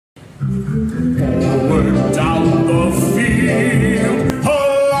Forward down the field,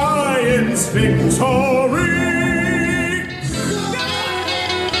 Alliance victory!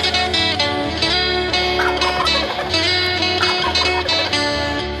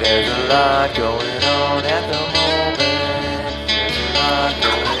 There's a lot going on at the moment. There's a lot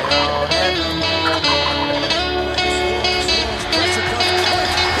going on at the moment.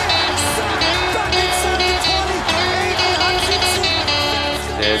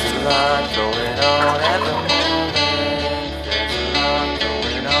 There's a lot going on at the moment. There's a lot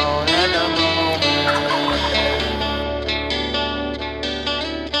going on at the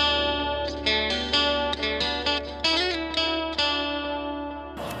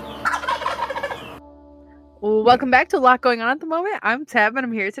Welcome back to A Lot Going On at the Moment. I'm Tab, and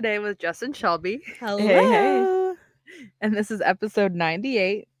I'm here today with Justin Shelby. Hello. Hey. And this is episode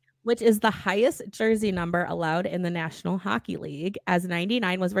 98. Which is the highest jersey number allowed in the National Hockey League, as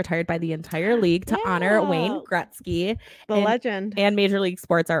 99 was retired by the entire league to honor Wayne Gretzky. The legend. And Major League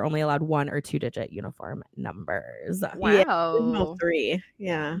Sports are only allowed 1 or 2 digit uniform numbers. Wow. Yeah, 3.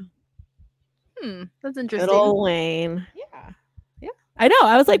 Yeah. That's interesting. Good old Wayne. Yeah. I know.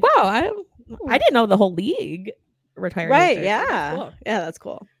 I was like, wow, I didn't know the whole league retired. Right. jersey. Yeah. That's cool. Yeah, that's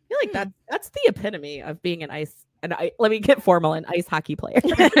cool. I feel like that's the epitome of being let me get formal, an ice hockey player.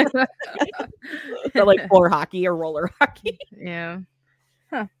 So like floor hockey or roller hockey. Yeah.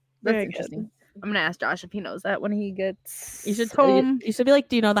 Huh. That's Very interesting. I'm going to ask Josh if he knows that when he gets You should home. You should be like,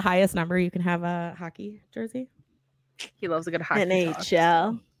 do you know the highest number you can have a hockey jersey? He loves a good hockey talk.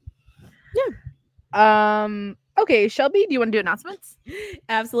 NHL. Okay, Shelby, do you want to do announcements?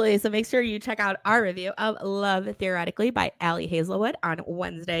 Absolutely. So make sure you check out our review of Love Theoretically by Allie Hazelwood on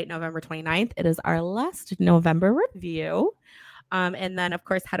Wednesday, November 29th. It is our last November review. And then, of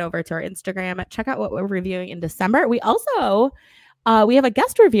course, head over to our Instagram. Check out what we're reviewing in December. We also we have a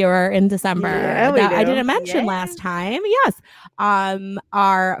guest reviewer in December that I didn't mention last time. Yes.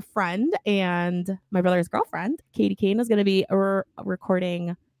 Our friend and my brother's girlfriend, Katie Kane, is going to be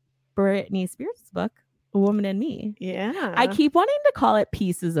recording Britney Spears' book, A Woman in Me. Yeah. I keep wanting to call it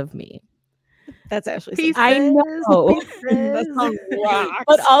Pieces of Me. That's actually Pieces. I know.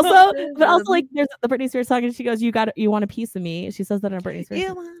 But also like there's the Britney Spears song and she goes, you want a piece of me. She says that in a Britney Spears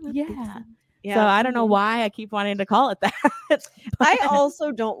song. Yeah. So I don't know why I keep wanting to call it that. I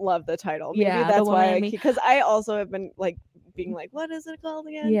also don't love the title. Maybe Yeah, that's The why Woman in Me. because I also have been like being like, what is it called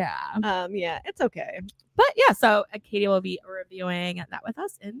again? Yeah. Yeah, it's okay. But yeah, so Katie will be reviewing that with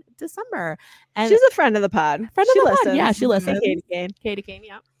us in December. And She's a friend of the pod. she listens. listens. Yeah, she listens. Katie Kane. Katie Kane,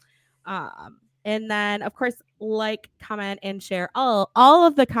 yeah. And then of course, like, comment, and share all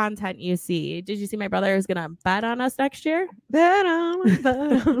of the content you see. Did you see my brother is gonna bet on us next year? Bet on.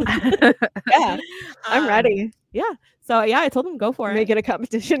 Yeah, I'm ready. Yeah. So yeah, I told him go for Make it a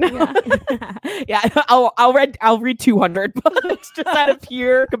competition now. Yeah. I'll read 200 books just out of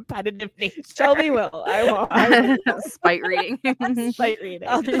pure competitive nature. Shelby will. I won't. Spite reading. Spite reading.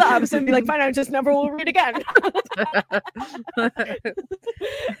 I'll do the opposite and be like, fine, I just never will read again.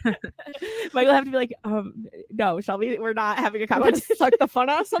 Michael have to be like, no, Shelby, we're not having a You want competition. to suck the fun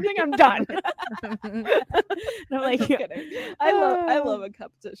out of something? I'm done. And I'm like, Just kidding. I love a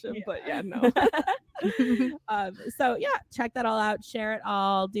competition, but yeah, no. So yeah, check that all out, share it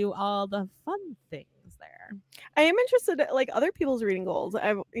all, do all the fun things there. I am interested like other people's reading goals.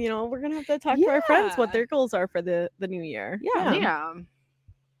 We're gonna have to talk to our friends what Yeah. their goals are for the new year. Yeah.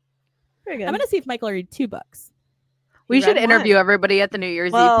 Very good. I'm gonna see if Michael will read 2 books. We You should read interview one. everybody at the New Year's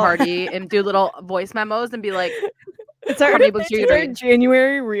Eve Well- party and do little voice memos and be like, It's how our many books you read?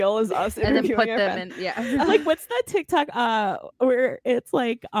 January reel is us And then interviewing put our them friends. in. Yeah. Like, what's that TikTok where it's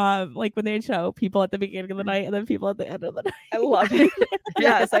like when they show people at the beginning of the night and then people at the end of the night? I love it.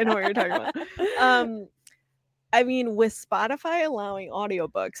 Yes, I know what you're talking about. I mean, with Spotify allowing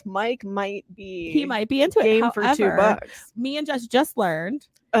audiobooks, Mike might be He might be into it. game for However, $2. me and Jess just learned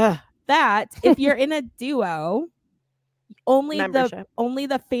Ugh. that if you're in a duo, only Membership.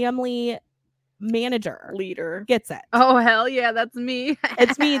 the family manager Leader. gets it. Oh, hell yeah. That's me.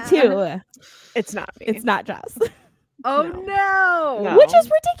 It's me too. It's not me. It's not Jess. Oh, No. no. Which is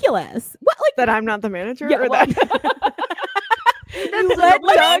ridiculous. What, like, that I'm not the manager Yeah, or well- that you let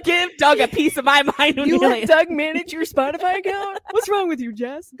me give Doug a piece of my mind. you let Doug manage your Spotify account? What's wrong with you,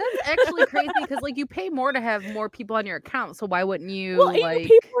 Jess? That's actually crazy because, like, you pay more to have more people on your account. So why wouldn't you, Well, and like, you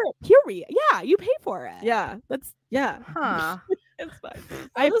pay for it. Period. Yeah, you pay for it. Yeah. That's Yeah. huh? It's fine.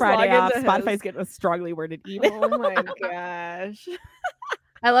 I just Friday log off. into Spotify's his. getting a strongly worded email. Oh my gosh.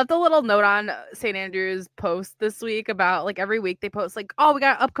 I left a little note on St. Andrew's post this week about, like, every week they post, like, oh, we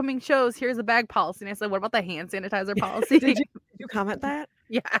got upcoming shows. Here's a bag policy. And I said, what about the hand sanitizer policy? Did you comment that?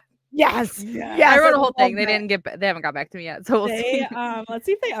 Yeah. Yes. I wrote a whole thing. They love didn't they haven't got back to me yet. So we'll see. Let's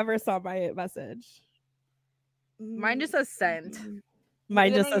see if they ever saw my message. Mine just says sent.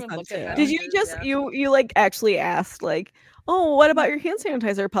 Mine They just don't says even sent look at too. that. Did you just you like actually asked like, oh, what about your hand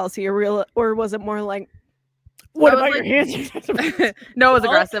sanitizer policy, or was it more like, what I was about like- your hand sanitizer? No, it was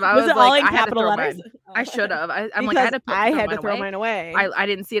aggressive. I was it like, all in I had to capital throw letters? mine. I should have. I'm like, I had to I had throw to throw mine away. I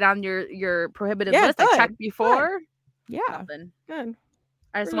didn't see it on your prohibited Yeah, list. I good, checked before. Yeah. Nothing. Good.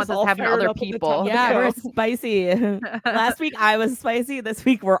 I just We're want just this all to happen to fired other up at the people. top of the Yeah, we're show. spicy. Last week I was spicy. This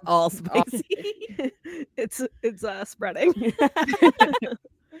week we're all spicy. it's spreading.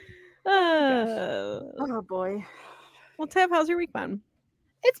 Oh boy. Well, Tab, how's your week been?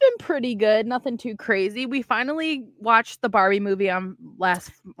 It's been pretty good. Nothing too crazy. We finally watched the Barbie movie on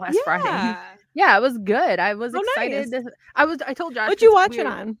last Friday. Yeah, it was good. I was Oh, excited. nice. I told Josh. What'd you it's watch it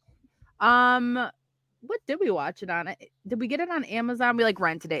weird. on? What did we watch it on? Did we get it on Amazon? We like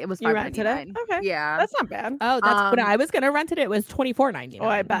rented it. It was You rented it? $5.99. Okay. Yeah. That's not bad. Oh, that's when Um, I was gonna rent it. It was $24.99. Oh,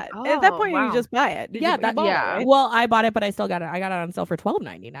 I bet. At that Oh, point, wow. you just buy it. Yeah, you bought it, yeah. right? Well, I bought it, but I still got it. I got it on sale for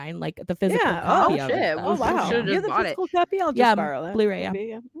 $12.99, like the physical Yeah. copy Oh, of it. shit. though. Well, Oh wow! should've You just have the bought it. physical copy. I'll just Yeah, borrow that. Blu-ray, yeah.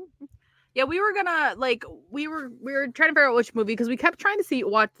 Maybe, Yeah, we were gonna we were trying to figure out which movie because we kept trying to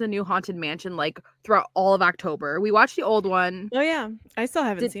watch the new Haunted Mansion like throughout all of October. We watched the old one. Oh yeah, I still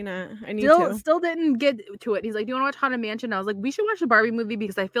haven't Did- seen it. I need Still, to. still didn't get to it. He's like, "Do you want to watch Haunted Mansion?" I was like, "We should watch the Barbie movie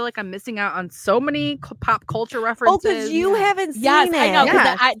because I feel like I'm missing out on so many pop culture references." Oh, because you haven't seen Yes, it. I know. 'Cause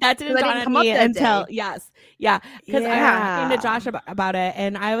Yeah. that didn't 'Cause I dawn didn't on come up me that until day. yes, yeah. Because I Yeah. came to Josh about it,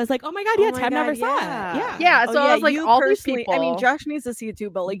 and I was like, "Oh my god, yeah, Oh my Tab never God, saw yeah. it." Yeah, Yeah, so I was like, you all these personally- people. I mean, Josh needs to see it too,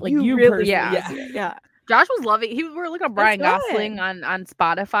 but like Like, you you really personally, need to yeah. see it. Yeah. Josh was loving. We were looking at Brian good. Gosling on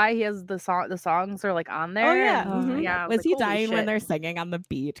Spotify. He has the songs are like on there. yeah. and, Oh my Mhm. yeah. I God. Was like, he "Holy dying when shit." they're singing on the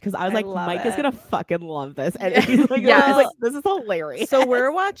beach? Because I was I like, love Mike is it. gonna fucking love this, and Yeah. he's like, Yes. I was like, this is hilarious. So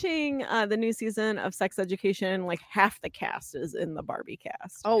we're watching the new season of Sex Education. Like half the cast is in the Barbie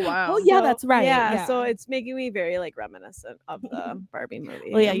cast. Oh wow. Oh, yeah, So- that's right. Yeah, so it's making me very like reminiscent of the Barbie movie.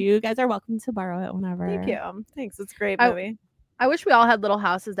 Well, yeah, you guys are welcome to borrow it whenever. Thank you. Thanks. It's a great I- movie. I wish we all had little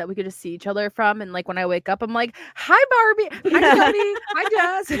houses that we could just see each other from. And like when I wake up, I'm like, "Hi Barbie, hi Jody,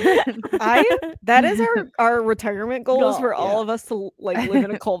 hi Jess." That is our retirement goals Goal, for all yeah. of us to like live in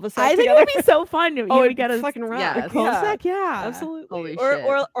a cul-de-sac I think together. it would be so fun. Oh, we it'd get a fucking rock. yes. a cul-de-sac, yeah, Absolutely. Holy or, shit.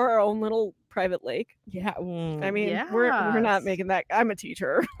 or our own little private lake. yeah. I mean, we're not Yes. making that. I'm a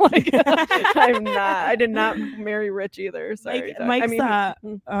teacher. Like I'm not. I did not marry rich either. Sorry. Mike's,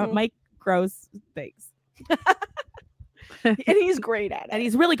 mm, Mike grows things, and he's great at it. and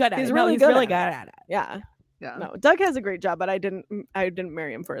he's really good at He's it. really He's good really at good it. at it. yeah. Yeah. No, Doug has a great job, but I didn't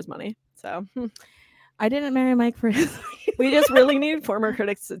marry him for his money. So I didn't marry Mike for his. we just really need former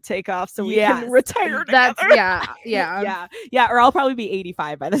critics to take off so we Yes. can retire That's together. yeah. Or I'll probably be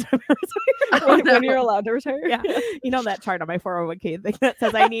 85 by the time I retire. when you're allowed to retire. Yeah, you know that chart on my 401k thing that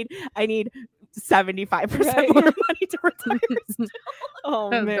says I need 75% Right. more money to retire. Oh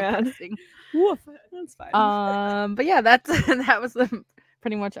That was man. depressing. Woof. That's fine. But yeah, that was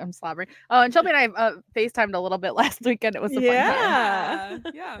pretty much. I'm slobbering. Oh, and Shelby and I FaceTimed a little bit last weekend. It was a fun time. Yeah.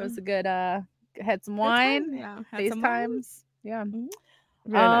 yeah. It was a good. Had some wine. Yeah, had some wine. FaceTimes. Yeah.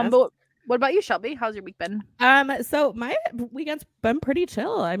 Very nice. But what about you, Shelby? How's your week been? So my weekend's been pretty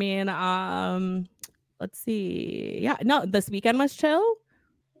chill. I mean, let's see. Yeah, no, this weekend was chill.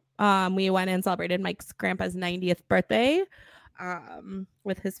 We went and celebrated Mike's grandpa's 90th birthday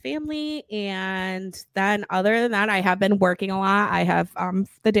with his family, and then other than that, I have been working a lot. I have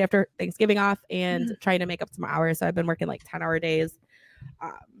the day after Thanksgiving off and trying to make up some hours. So I've been working like 10-hour days.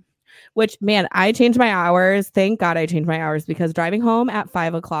 Which, man, I changed my hours. Thank God I changed my hours because driving home at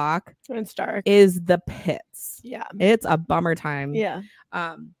 5 o'clock It's dark. is the pits. Yeah. It's a bummer time. Yeah.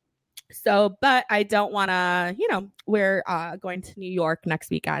 So, but I don't want to, we're going to New York next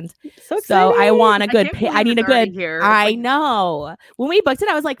weekend. So So I exciting. want a good can't pay. believe I need a it's already good. here. It's I like- know. When we booked it,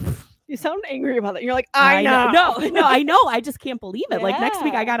 I was like, You sound angry about that. You're like, I know. No, I know. I just can't believe it. Like next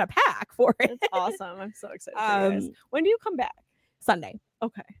week, I Yeah. got a pack for it. It's awesome. I'm so excited. For you guys. When do you come back? Sunday,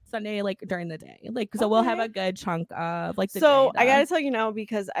 Okay. like during the day. Like, so we'll have Okay. a good chunk of like the So day I to- gotta tell you now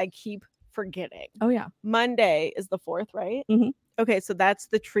because I keep forgetting. Oh, yeah. Monday is the 4th, right? Mhm. Okay, so that's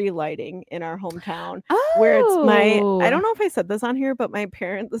the tree lighting in our hometown. Oh. Where it's I don't know if I said this on here, but my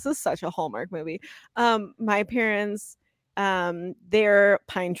parents, this is such a Hallmark movie. My parents, their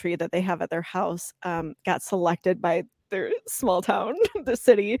pine tree that they have at their house got selected by their small town, the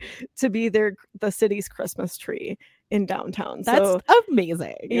city, to be the city's Christmas tree in downtown. That's So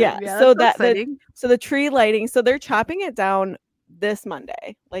amazing. yeah, Yeah, so that's that so the tree lighting, so they're chopping it down this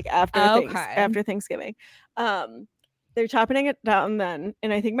Monday, like after Okay. after Thanksgiving. they're chopping it down then,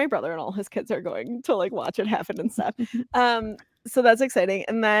 and I think my brother and all his kids are going to like watch it happen and stuff. So that's exciting.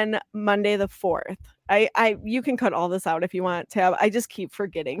 And then Monday the 4th, you can cut all this out if you want, Tab. I just keep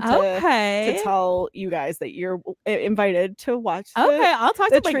forgetting to tell you guys that you're invited to watch I'll talk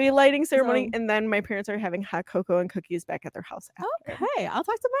the to tree lighting ceremony, and then my parents are having hot cocoa and cookies back at their house after. Okay, I'll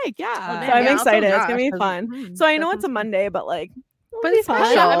talk to Mike. Yeah, So I'm I'll tell excited. It's gonna be Josh, fun. So I know it's a Monday, but like, But it's fun.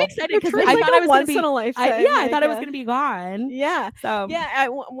 special. Yeah, I'm excited because I thought I was once gonna be in a lifetime. I thought I was gonna be gone. Yeah. So Yeah,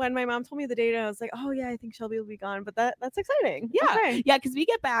 when my mom told me the date, I was like, oh yeah, I think Shelby will be gone, but that's exciting. Yeah, Okay. yeah, because we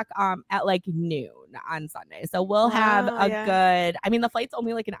get back at like noon on Sunday, so we'll have a good. I mean, the flight's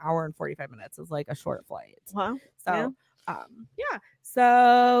only like an hour and 45 minutes. It's like a short flight. Wow. So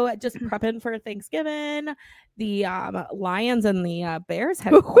so just prepping for Thanksgiving. The Lions and the Bears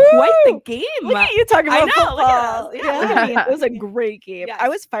had quite the game. Look at you talking about football. Look at us. Yeah, I mean, it was a great game. Yes. I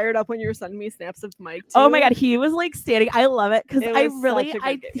was fired up when you were sending me snaps of Mike too. Oh my god, he was like standing. I love it because I really, such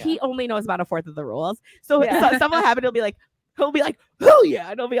a good game, he only knows about a fourth of the rules. So something will happen. He'll be like, hell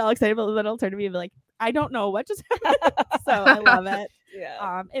yeah, and he'll be all excited. But then he'll turn to me and be like, I don't know what just happened. So I love it.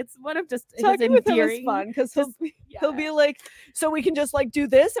 Yeah. It's one of just talking his with him is endearing. fun because he'll be like, so we can just like do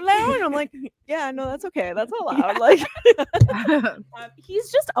this now, and I'm like, yeah, no, that's okay, that's allowed. Like,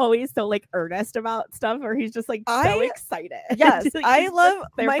 he's just always so like earnest about stuff, or he's just like so excited. Yes, Like, I love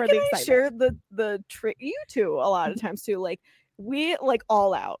Mike and I excitement. share the trick. You two a lot of times too. Like we like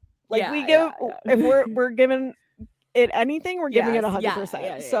all out. Like we give if we're giving it anything, we're giving it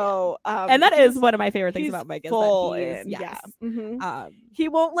 100%. So and that is one of my favorite things about Mike. Full is in, that he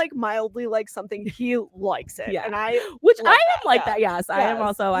won't like mildly like something. He likes it, and I am like that. Yes, I am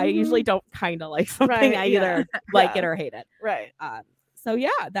also. I usually don't kind of like something. Right, I either like it or hate it. Right. So yeah,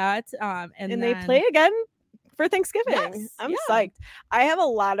 that's and then, they play again for Thanksgiving. Yes, I'm psyched. I have a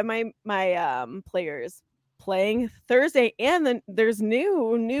lot of my players playing Thursday, and then there's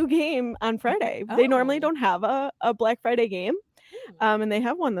new game on Friday. They normally don't have a Black Friday game, and they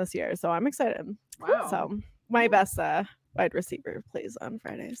have one this year, so I'm excited. Wow. So my best wide receiver plays on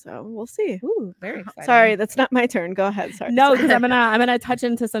Friday, so we'll see. Ooh, very exciting. Sorry, that's not my turn. Go ahead. Sorry. No, because I'm gonna touch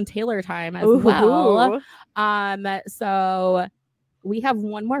into some Taylor time as well. So we have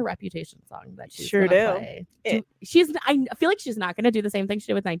one more Reputation song that she's sure gonna do. Play. I feel like she's not gonna do the same thing she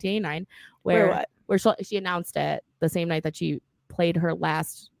did with 1989, where she announced it the same night that she played her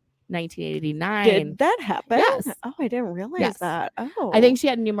last 1989. Did that happen? Yes. Oh, I didn't realize that. Oh, I think she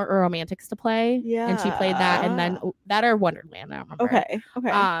had New Romantics to play. Yeah, and she played that, and then that or Wonderland. I don't remember. Okay.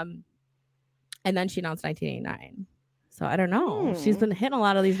 And then she announced 1989. So I don't know. She's been hitting a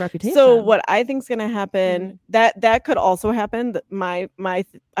lot of these reputations. So what I think is going to happen, that could also happen. My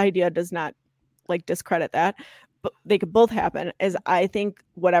idea does not like discredit that, but they could both happen. Is I think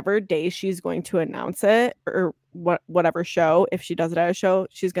whatever day she's going to announce it, or whatever show, if she does it at a show,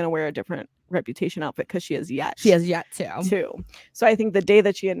 she's going to wear a different Reputation outfit because she has yet to. So I think the day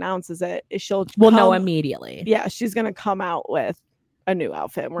that she announces it, we'll know immediately. Yeah, she's going to come out with a new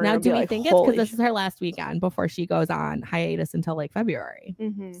outfit. Now, do we think it's because this is her last weekend before she goes on hiatus until like February?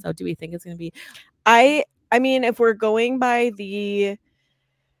 So do we think it's going to be? I mean, if we're going by the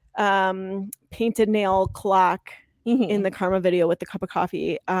painted nail clock in the Karma video with the cup of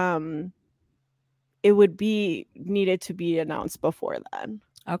coffee, it would be needed to be announced before then.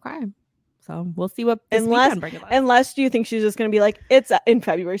 Okay. So we'll see what this weekend brings us. Unless do you think she's just going to be like, it's in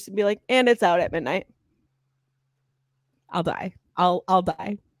February, she'll be like, and it's out at midnight. I'll die. I'll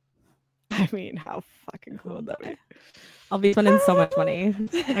die. I mean, how fucking cool would that be? I'll be spending so much money.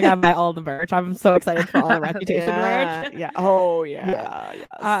 I gotta buy all the merch. I'm so excited for all the Reputation merch. Yeah. Oh yeah. Yes.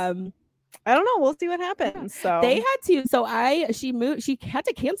 I don't know. We'll see what happens. So they had to. So she had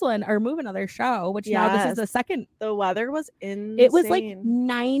to cancel or move another show, which now this is the second. The weather was insane. It was like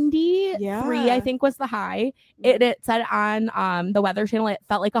 93, I think, was the high. It said on the Weather Channel it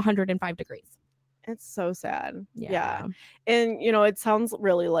felt like 105 degrees. It's so sad. Yeah. And it sounds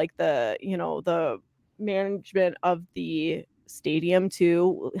really like the management of the stadium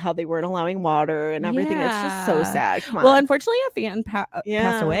too, how they weren't allowing water and everything. It's just so sad. Come on. Well, unfortunately a fan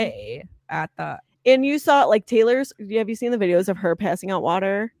passed away at the. And you saw like Taylor's. Have you seen the videos of her passing out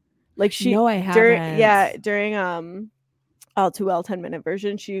water? Like she. No, I haven't. During All Too Well 10-minute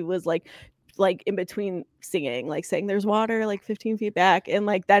version, she was like in between singing, like saying there's water like 15 feet back, and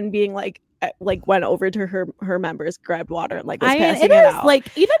like then being like went over to her members, grabbed water, and like was passing it out.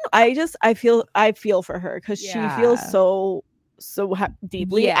 Like even I feel for her because she feels so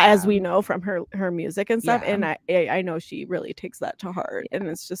deeply, as we know from her music and stuff, and I know she really takes that to heart, and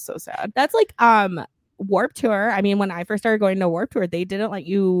it's just so sad. That's like Warp Tour, I mean, when I first started going to Warp Tour, they didn't let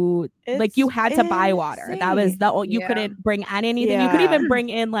you like you had to buy water. That was you Yeah. couldn't bring anything. You could even bring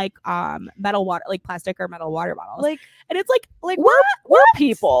in like metal water, like plastic or metal water bottles. Like, and it's like we're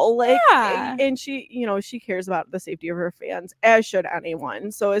people, like, Yeah. and she, you know, she cares about the safety of her fans, as should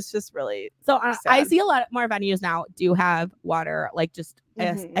anyone. So it's just really so I sad. see a lot more venues now do have water like just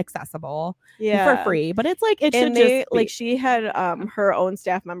Mhm. accessible yeah for free, but it's like it and should they just be. like she had her own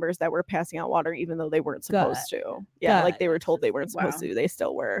staff members that were passing out water even though they weren't supposed to. Like they were told they weren't supposed to. They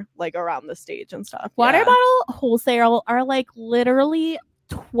still were like around the stage and stuff. Water bottle wholesale are like literally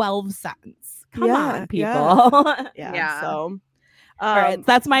 12 cents. Come on, people. Yeah. So all right,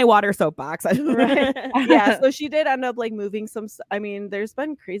 that's my water soapbox. Right. Yeah, so she did end up like moving some. I mean, there's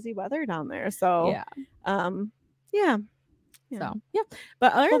been crazy weather down there, so yeah. So yeah,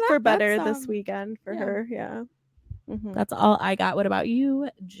 but other than Hope that, for better that's, this weekend for her. Yeah. Mhm. That's all I got. What about you,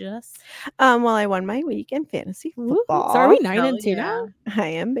 Jess? Well, I won my week in fantasy football. So are we 9-2 now? I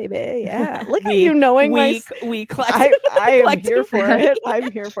am, baby. Yeah. Look at you knowing week. I am here for it.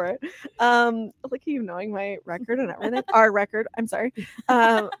 I'm here for it. Look at you knowing my record and everything. Our record. I'm sorry.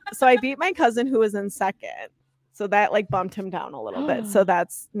 So I beat my cousin who was in second. So that like bumped him down a little bit. So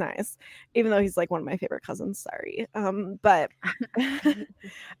that's nice. Even though he's like one of my favorite cousins. Sorry. But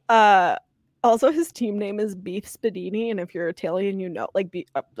also his team name is Beef Spadini. And if you're Italian, you know, like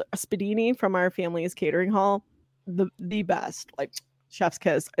Spadini from our family's catering hall, the best. Like chef's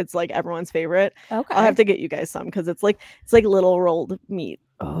kiss. It's like everyone's favorite. Okay. I'll have to get you guys some because it's like little rolled meat.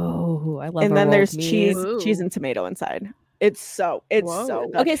 Oh, I love. And then there's meat. cheese and tomato inside. It's so good.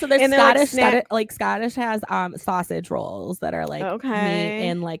 Okay, so there's Scottish has sausage rolls that are like meat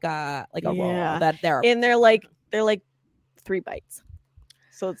in like a roll that they're and they're like 3 bites.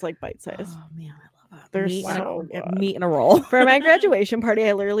 So it's like bite size. Oh man, I love it. They're meat in a roll. For my graduation party,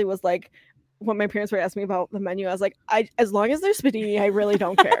 I literally was like, when my parents were asking me about the menu, I was like, as long as there's spadini, I really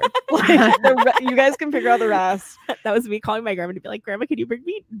don't care. Like, you guys can figure out the rest. That was me calling my grandma to be like, Grandma, can you bring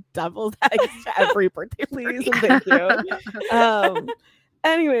me devil's eggs to every birthday, please? And thank you.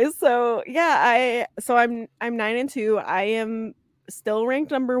 Anyways, so yeah, I'm 9-2. I am still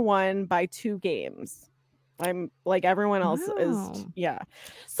ranked number 1 by 2 games. I'm like everyone else is. Yeah.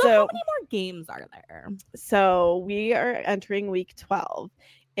 So how many more games are there? So we are entering week 12.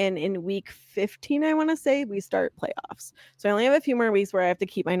 And in week 15, I want to say, we start playoffs. So I only have a few more weeks where I have to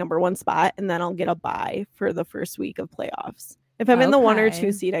keep my number 1 spot, and then I'll get a bye for the first week of playoffs. If I'm in the 1 or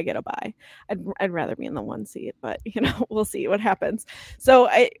 2 seed, I get a bye. I'd rather be in the 1 seed, but you know, we'll see what happens. So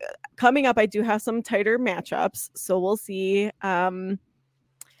coming up, I do have some tighter matchups. So we'll see. I don't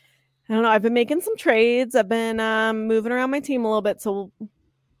know. I've been making some trades. I've been moving around my team a little bit.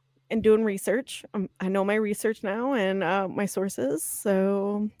 And doing research. I know my research now and my sources.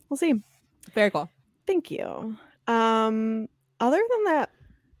 So we'll see. Very cool. Thank you. Other than that,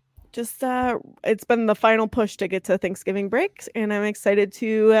 just it's been the final push to get to Thanksgiving breaks, and I'm excited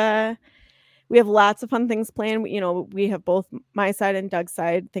to. We have lots of fun things planned. You know, we have both my side and Doug's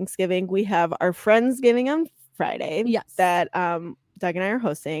side Thanksgiving. We have our Friendsgiving on Friday. Yes. That Doug and I are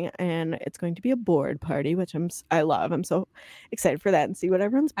hosting, and it's going to be a board party, which I love. I'm so excited for that and see what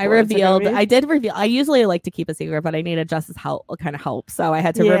everyone's. I did reveal. I usually like to keep a secret, but I needed Jess's help, so I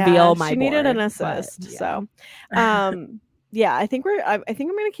had to reveal my. She needed board, an assist, yeah. So, yeah, I think I'm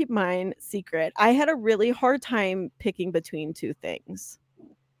going to keep mine secret. I had a really hard time picking between 2 things.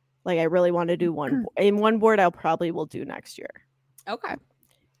 Like I really want to do one board. I'll probably will do next year. Okay.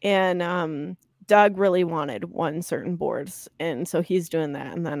 And Doug really wanted one certain boards, and so he's doing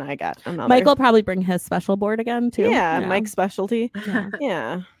that. And then I got another. Mike will probably bring his special board again too. Yeah, Mike's specialty.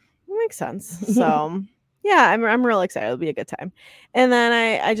 Yeah, makes sense. So yeah, I'm real excited. It'll be a good time. And then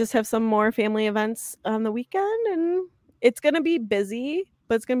I just have some more family events on the weekend, and it's gonna be busy,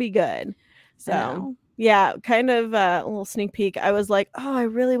 but it's gonna be good. So yeah, kind of a little sneak peek. I was like, oh, I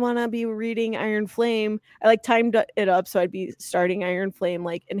really want to be reading Iron Flame. I like timed it up so I'd be starting Iron Flame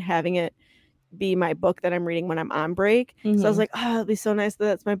like and having it be my book that I'm reading when I'm on break. So I was like, oh, it'd be so nice that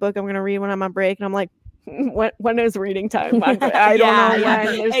that's my book I'm gonna read when I'm on break. And I'm like, when is reading time? I don't know when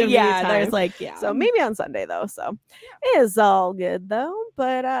there's gonna be time. There's So maybe on Sunday though. So it is all good though.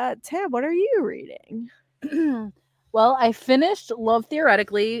 But Tab, what are you reading? Well, I finished Love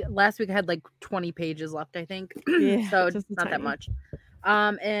Theoretically. Last week I had like 20 pages left, I think. Yeah, so it's not that much.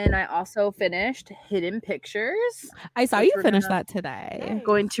 And I also finished Hidden Pictures. I saw you finish that today.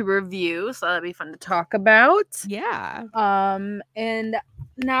 Going to review, so that'll be fun to talk about. Yeah. And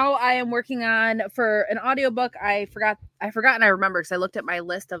now I am working on for an audiobook. I forgot and I remember because I looked at my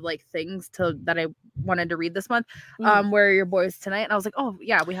list of like things that I wanted to read this month. Mm. Where Are Your Boys Tonight? And I was like, oh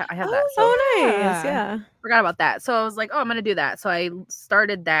yeah, I have that. So Oh, nice. Yeah. Yeah. forgot about that. So I was like, oh, I'm gonna do that. So I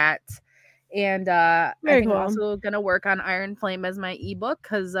started that. And I Very think I'm cool. also gonna work on Iron Flame as my ebook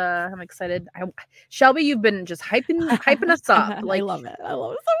because I'm excited. Shelby, you've been just hyping us up. Like I love it. I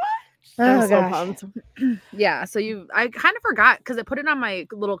love it so much. I'm oh so gosh. pumped. Yeah, so I kind of forgot because I put it on my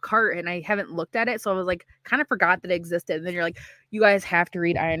little cart and I haven't looked at it, so I was like kind of forgot that it existed. And then you're like, you guys have to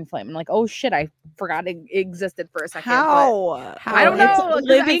read Iron Flame. I'm like, oh shit, I forgot it existed for a second. How? I don't know, 'cause It's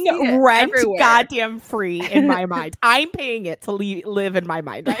I living see it rent everywhere. goddamn free in my mind. I'm paying it to live in my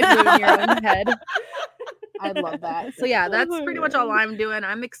mind. But in your own head. I love that. So yeah, that's pretty much all I'm doing.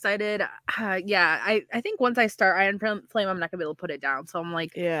 I'm excited. Yeah, I think once I start Iron Flame, I'm not gonna be able to put it down. So I'm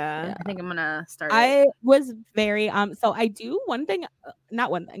like, Yeah. I think I'm gonna start it. I was very so I do one thing, not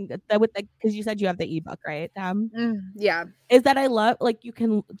one thing that with because you said you have the ebook, right? Yeah. Is that I love like you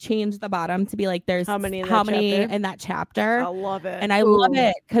can change the bottom to be like there's How many in that chapter. I love it. And I love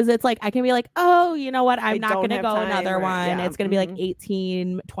it because it's like I can be like, oh, you know what? I'm I not don't going to have go time, another or- one. yeah, It's going to be like mhm.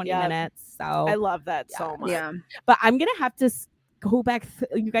 18, 20 Yep. minutes. So I love that Yeah. so much. Yeah. but I'm going to have to go back.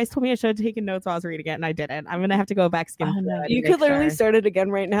 You guys told me I should have taken notes while I was reading it, and I didn't. I'm going to have to go back skim Oh, through no. it and You make could literally sure. start it again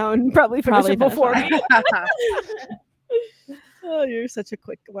right now and probably finish Probably it finish before it. me. Oh, you're such a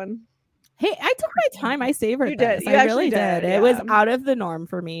quick one. Hey, I took my time. I savored You did. this. You I actually really did. did, It was yeah. out of the norm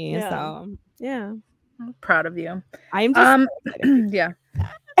for me. Yeah. So Yeah. I'm proud of you. I'm just Yeah.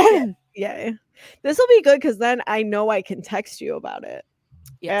 Yeah. This will be good because then I know I can text you about it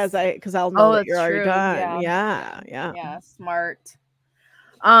because I'll know Oh, that you're that's already true. done. Yeah. Yeah. Yeah, smart.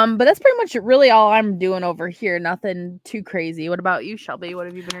 But that's pretty much really all I'm doing over here. Nothing too crazy. What about you, Shelby? What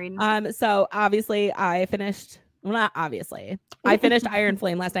have you been reading? So obviously I finished. Well, not obviously. I finished Iron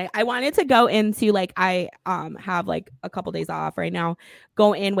Flame last night. I wanted to go into like I have like a couple days off right now.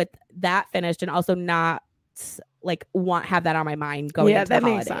 Go in with that finished and also not like have that on my mind going into the that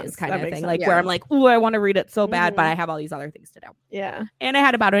makes holidays sense. kind That of makes thing. sense. Like Yeah. where I'm like, oh, I want to read it so bad, but Mhm. I have all these other things to do. Yeah. And I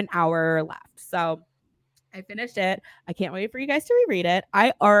had about an hour left. So I finished it. I can't wait for you guys to reread it.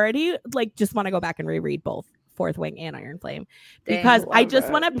 I already like just want to go back and reread both Fourth Wing and Iron Flame because I love just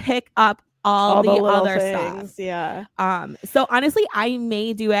it. want to pick up all the little other things. stuff. Yeah. So honestly, I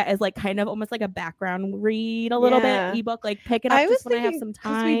may do it as like kind of almost like a background read a little Yeah. bit ebook, like pick it up just when I have some 'cause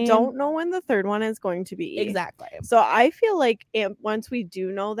time. we don't know when the third one is going to be. exactly. So I feel like once we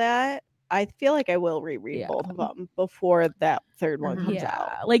do know that, I feel like I will reread Yeah. both of them before that third one Mhm. comes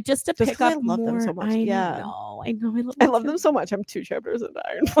out. Yeah, like just to Just pick 'cause I up love them more. so much. I Yeah. know. I love them so much. I'm 2 chapters into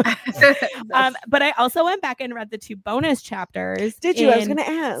Iron Flame. But I also went back and read the 2 bonus chapters. Did you? I was in- gonna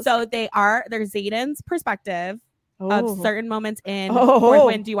ask. So they're Zayden's perspective Oh. of certain moments in Oh. Fourth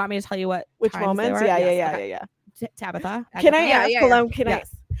Wing. Do you want me to tell you what Which times they moments? were? Yeah, Yes, okay. yeah. Tabitha. Can I Agatha? Yeah, ask? yeah, Hold yeah. on. Can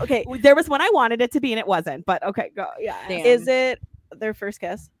Yes. I? Okay. There was one I wanted it to be and it wasn't, but okay, go. Yeah. Damn. Is it their first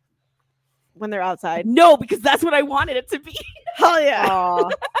kiss when they're outside? No, because that's what I wanted it to be. Hell yeah. Aw.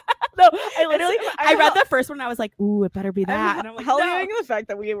 No, I literally I I'm read the first one and I was like, ooh, it better be that. And I'm like, no. helling the fact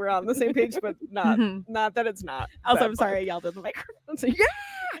that we were on the same page, but not that it's not. Also, that I'm sorry I part. yelled in the microphone. So,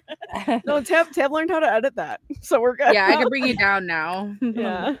 yeah. No, Tab learned how to edit that, so we're good. Yeah, I can bring you down now.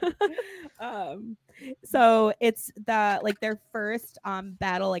 Yeah. So it's their first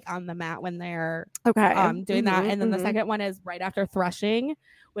battle like on the mat when they're Okay. doing that, and then the mhm. second one is right after threshing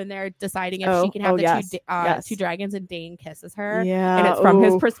when they're deciding if Oh, she can have the yes, two yes. two dragons and Dane kisses her. Yeah. And it's from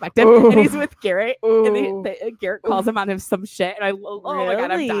his ooh, perspective, and he's Ooh. with Garrett, ooh. and Garrett calls him on him some shit, and oh my god,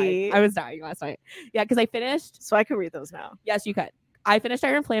 I'm dying. Really? I was dying last night. Yeah, because I finished. So I could read those now. Yes, you could. I finished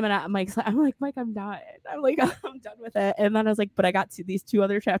Iron Flame, and I'm like, Mike, I'm done. I'm like, I'm done with it. And then I was like, but I got to these 2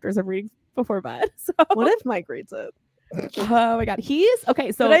 other chapters I'm reading before bed. So What if Mike reads it? oh my god, he's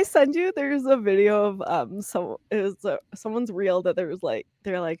okay. So Did I send you? There's a video of someone's reel that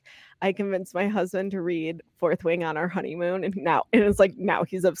they're like, I convinced my husband to read Fourth Wing on our honeymoon, and it's like now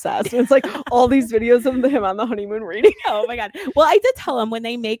he's obsessed. And it's like all these videos of him on the honeymoon reading. oh my god. Well, I did tell him when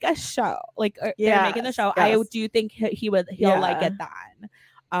they make a show, like they're making the Yes, show. I yes. do think he'll like Yeah. it then.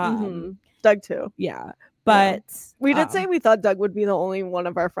 Mhm. Doug too. Yeah, but We did say we thought Doug would be the only one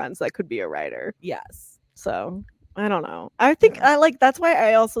of our friends that could be a writer. yes, So I don't know. I think I like that's why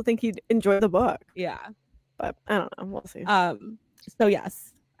I also think he'd enjoy the book. yeah. But I don't know. We'll see. So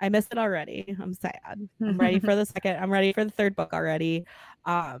yes, I missed it already. I'm sad. I'm ready for the second. I'm ready for the third book already.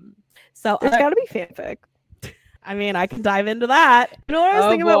 So There's got to be fanfic. I mean, I can dive into that. You know what I was Oh,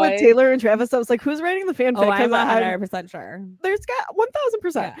 thinking about with boy. Taylor and Travis? I was like, who's writing the fanfic? Oh, I'm 'Cause 100% sure. there's got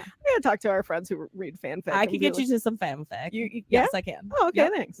 1000%. Yeah. I gotta talk to our friends who read fanfic. I and can be get you to some fanfic. yeah? Yes, I can. Oh, okay,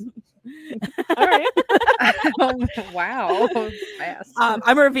 Yep. thanks. All right. Wow. Fast.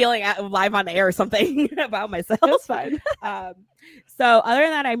 I'm revealing live on air something about myself. That's fine. So other than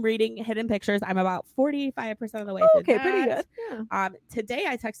that, I'm reading Hidden Pictures. I'm about 45% of the way through Okay, pretty that. good. Yeah. Today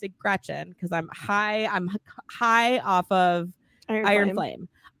I texted Gretchen because I'm high off of Iron Flame.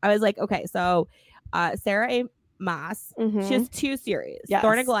 I was like, okay, so Sarah A. Maas, she has 2 series. Yes.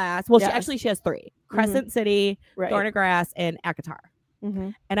 Thorn of Glass. Well, Yes. she has 3. Crescent City, Right. Thorn of Grass, and Akatar.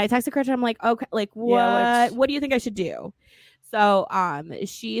 Mhm. And I texted Gretchen, I'm like, okay, like Yeah, what do you think I should do? So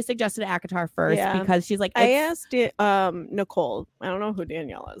she suggested Akatar first Yeah. because she's like, I asked Nicole. I don't know who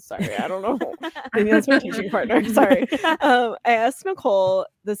Danielle is. Sorry, I don't know. Danielle's my teaching partner. Sorry. I asked Nicole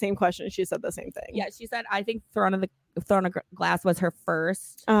the same question. She said the same thing. Yeah, she said I think Throne of Glass was her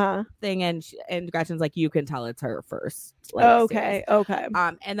first thing, and Gretchen's like, you can tell it's her first. Okay. series. Okay.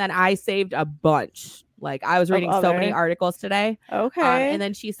 And then I saved a bunch. Like I was reading so many articles today. Okay. And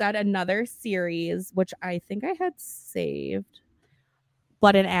then she said another series, which I think I had saved.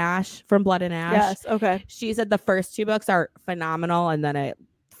 Blood and Ash. Yes. Okay. She said the first 2 books are phenomenal, and then it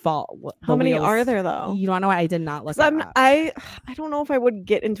fall. How many are there though? You don't know what? I did not look. I don't know if I would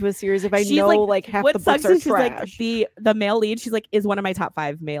get into a series if I She's know like, half what the books sucks are is she's like trash. the male lead. She's like is one of my top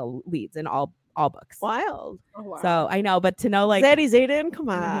 5 male leads in all books. Wild. Oh, wow. So I know, but to know like Zadie Zayden, come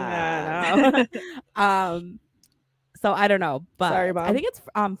on. I know. So I don't know, but Sorry, Mom. I think it's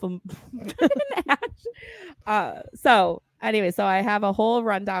from so anyway, so I have a whole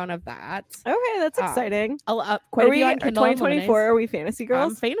rundown of that. Okay, that's exciting. Quite Are a few we on Kindle 2024? Are we fantasy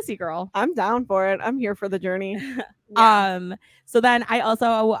girls? Fantasy girl. I'm down for it. I'm here for the journey. So then I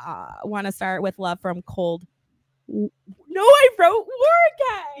also want to start with Love from Cold. No, I wrote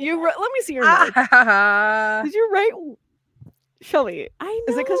War Again. Let me see your notes. Did you write Shelby? I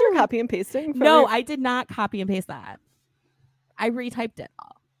know. Is it because you're copy and pasting? No, I did not copy and paste that. I retyped it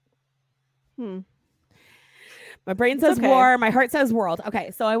all. My brain says war. My heart says world.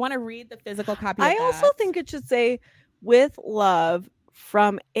 Okay, so I want to read the physical copy. I also think it should say with love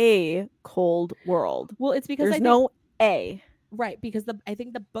from a cold world. Well, it's because there's no A. Right, because I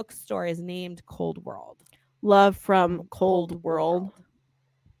think the bookstore is named Cold World. Love from Cold World.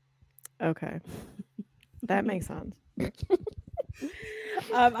 Okay. That makes sense.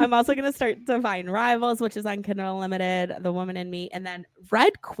 I'm also going to start Divine Rivals, which is on Kindle Unlimited, The Woman in Me. And then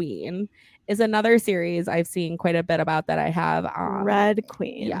Red Queen is another series I've seen quite a bit about that I have. Red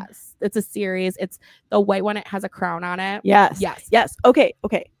Queen. Yes. It's a series. It's the white one. It has a crown on it. Yes. Okay.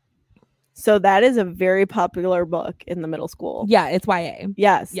 So that is a very popular book in the middle school. Yeah, it's YA.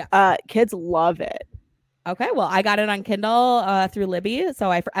 Yes. Yeah. Kids love it. Okay, well, I got it on Kindle through Libby,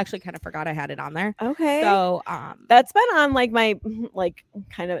 so I actually kind of forgot I had it on there. Okay. So that's been on like my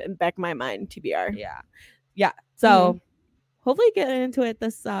kind of in back of my mind TBR. Yeah. So hopefully get into it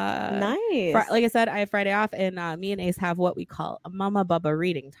this nice. Like I said, I have Friday off, and me and Ace have what we call a Mama Bubba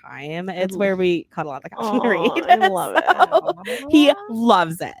reading time. It's where we cuddle on the couch and read. I love it. He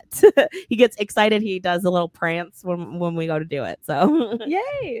loves it. He gets excited. He does a little prance when we go to do it. So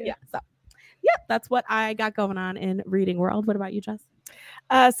yay. Yeah. So yeah, that's what I got going on in reading world. What about you, Jess?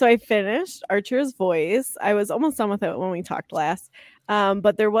 So I finished Archer's Voice. I was almost done with it when we talked last.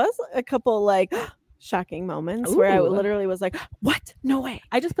 But there was a couple like shocking moments where I literally was like, what? No way.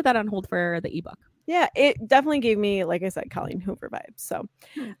 I just put that on hold for the ebook. Yeah, it definitely gave me, like I said, Colleen Hoover vibes. So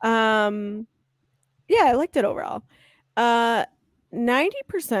yeah, I liked it overall.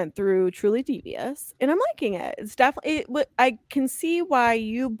 90% through Truly Devious, and I'm liking it. It's definitely I can see why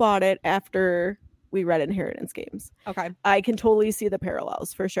you bought it after we read Inheritance Games. Okay. I can totally see the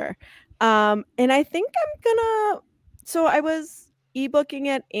parallels for sure. And I think so I was ebooking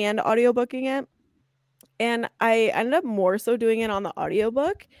it and audiobooking it, and I ended up more so doing it on the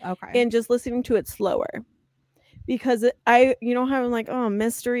audiobook and just listening to it slower. Because how I'm like,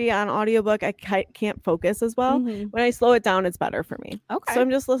 mystery on audiobook, I can't focus as well. Mm-hmm. When I slow it down, it's better for me. Okay. So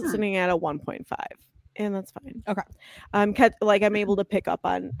I'm just listening at a 1.5, and that's fine. Okay. I'm able to pick up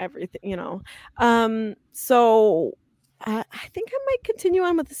on everything, So I think I might continue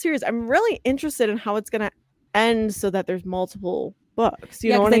on with the series. I'm really interested in how it's gonna end, so that there's multiple books.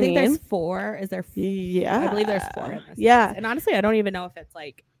 You know what I mean? I think there's 4. Is there? Yeah. I believe there's 4. In this yeah. And honestly, I don't even know if it's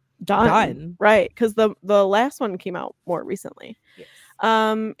like done. Right, because the last one came out more recently. Yes.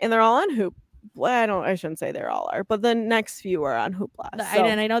 And they're all on Hoop. Well, I shouldn't say they all are, but the next few are on Hoopla.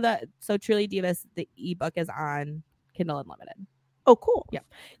 And I know that. So Truly Divas, the ebook is on Kindle Unlimited. Oh, cool. Yep.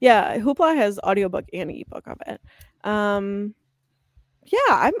 Yeah, Hoopla has audiobook and ebook of it.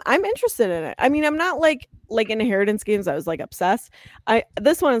 Yeah, I'm interested in it. I mean, I'm not like Inheritance Games. I was like obsessed.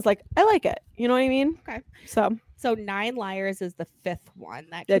 This one is like I like it. You know what I mean? Okay. So So 9 Liars is the 5th one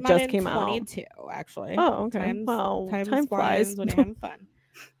that That came out just in came out. 22, actually. Oh, okay. Time Well, time flies flies. when you're having fun.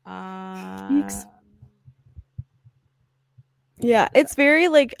 Yeeks. Yeah, it's very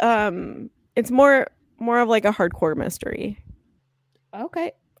like it's more of like a hardcore mystery.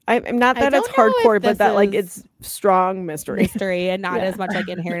 Okay. I'm not I that it's don't know if hardcore, but this that like is it's strong mystery. Mystery and not Yeah. as much like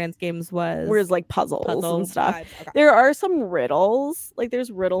Inheritance Games was. Whereas like puzzles and puzzles stuff. vibes. Okay. There are some riddles, like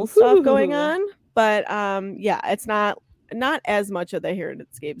there's riddle stuff going Ooh. on, but yeah, it's not as much of the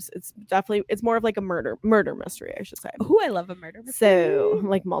Inheritance Games. It's more of like a murder mystery, I should say. Ooh, I love a murder mystery. So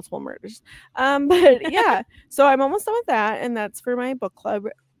like multiple murders. But yeah, so I'm almost done with that, and that's for my book club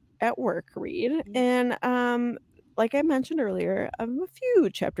at work read. And like I mentioned earlier, I'm a few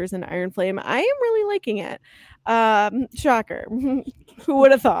chapters in Iron Flame. I am really liking it. Shocker. Who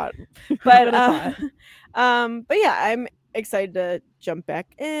would have thought? But but yeah, I'm excited to jump back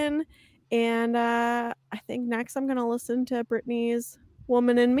in. And I think next I'm gonna listen to Brittany's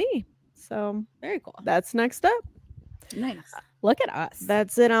Woman in Me. So Very cool. that's next up. Nice. Look at us.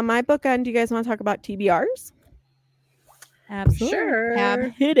 That's it on my book end. Do you guys want to talk about TBRs? Absolutely. Sure.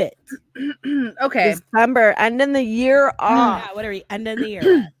 Tab hit it. Okay. December, ending the year off. Yeah, what are we ending the year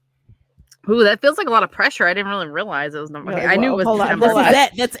at? Ooh, that feels like a lot of pressure. I didn't really realize it was November. Okay, Yeah, I knew it was well, hold on, December. hold This on. is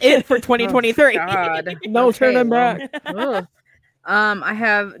it. That's it for 2023. Oh, God. No Okay, turning well, back. ugh. I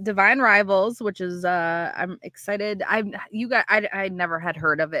have Divine Rivals, which is I'm excited. I never had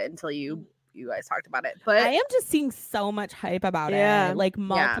heard of it until you guys talked about it. But I am just seeing so much hype about Yeah. it. Like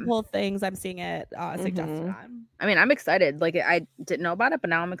multiple things I'm seeing it suggested on. I mean, I'm excited. Like I didn't know about it, but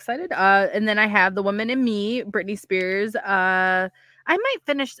now I'm excited. And then I have The Woman in Me, Britney Spears. I might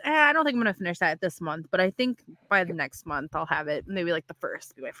finish. I don't think I'm gonna finish that this month, but I think by the next month I'll have it. Maybe like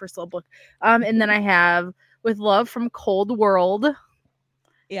be my first little book. And then I have With Love from Cold World.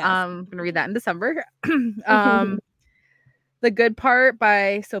 Yeah. I'm gonna read that in December. The Good Part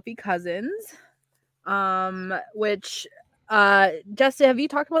by Sophie Cousins. Which Jessica, have you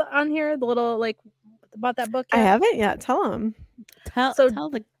talked about on here the little like about that book I yet? haven't yet. Tell them. Tell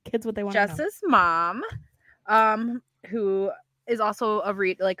the kids what they want to know. Jess's mom, who is also a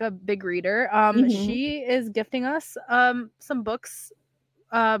big reader. She is gifting us some books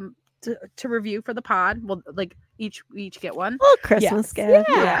to review for the pod. Well, like each get one. Oh, Christmas gift.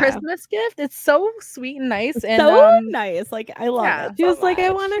 Yeah. Christmas gift. It's so sweet and nice. And So nice. Like I love yeah. it. She so was like, I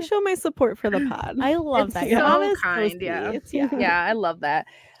much. want to show my support for the pod. I love It's that. Your so mom is kind, so yeah. sweet. Yeah. yeah, I love that.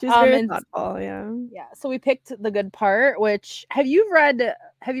 She's very and- thoughtful. Yeah. Yeah. So we picked The Good Part, which have you read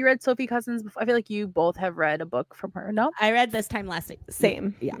Sophie Cousins before? I feel like you both have read a book from her. No? I read this time last week.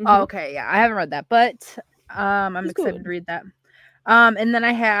 Same. Yeah. Mhm. Oh, okay. Yeah. I haven't read that, but I'm It's excited good. to read that. And then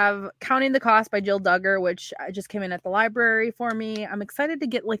I have Counting the Cost by Jill Duggar, which I just came in at the library for me. I'm excited to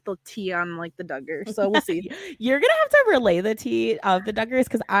get like the tea on like the Duggar. So we'll see. You're gonna have to relay the tea of the Duggars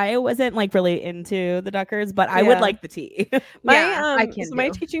because I wasn't like really into the Duggars, but I would Yeah. like the tea. My Yeah, I can my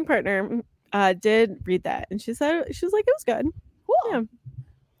do. teaching partner did read that, and she was like, it was good. Cool. Yeah.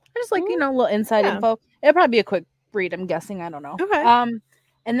 I just like, a little inside Yeah. info. It'll probably be a quick read, I'm guessing. I don't know. Okay.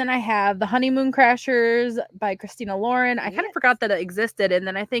 And then I have The Honeymoon Crashers by Christina Lauren. I kind of forgot that it existed. And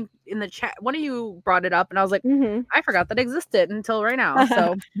then I think in the chat, one of you brought it up and I was like, Mhm. I forgot that it existed until right now.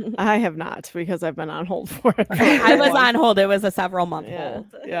 So I have not because I've been on hold for it. I was on hold. It was a several month Yeah.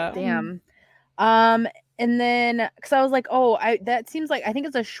 hold. Yeah. damn. And then because I was like, that seems like I think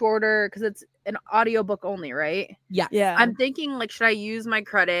it's a shorter because it's an audiobook only, right? Yeah. Yeah. I'm thinking like, should I use my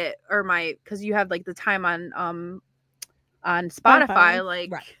credit or because you have like the time on Spotify, Spotify.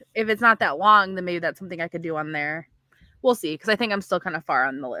 like Right. if it's not that long, then maybe that's something I could do on there. We'll see, because I think I'm still kind of far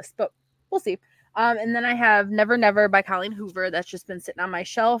on the list, but we'll see. And then I have Never Never by Colleen Hoover. That's just been sitting on my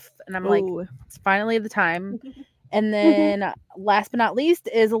shelf, and I'm like, Ooh. it's finally the time. And then last but not least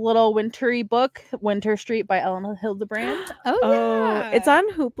is a little wintry book, Winter Street by Ellen Hildebrand. Oh, it's on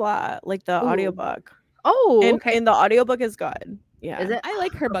Hoopla, like the Ooh. audiobook. Oh, And, okay. and the audiobook is good. Yeah. Is it? I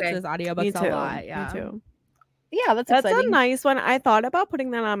like her books Okay. as Me audiobooks too. a lot. Yeah. Me too. Yeah, that's That's exciting. a nice one. I thought about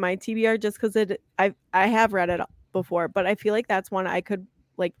putting that on my TBR just because I have read it before, but I feel like that's one I could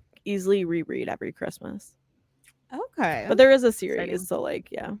like easily reread every Christmas. Okay. But there is a series, Exciting. so like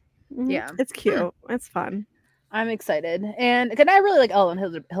yeah. Mhm. Yeah. It's cute. It's fun. I'm excited, and I really like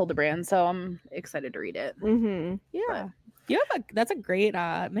Ellen Hildebrand, so I'm excited to read it. Mm-hmm. yeah. You have that's a great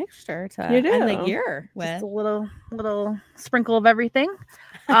mixture to You end the do. year Just with. a little sprinkle of everything.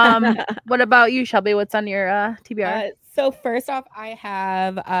 What about you, Shelby? What's on your TBR? So first off, I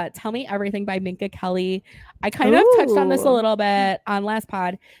have Tell Me Everything by Minka Kelly. I kind of touched on this a Ooh. little bit on last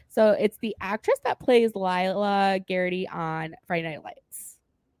pod. So it's the actress that plays Lila Garrity on Friday Night Lights.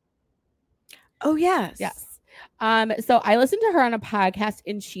 Oh yes. Yes. So I listened to her on a podcast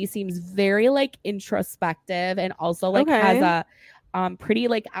and she seems very like introspective and also like has a pretty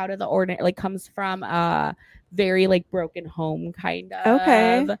like out of the ordinary, like comes from a very like broken home kind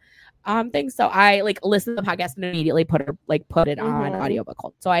of thing. So I like listened to the podcast and immediately put it on audiobook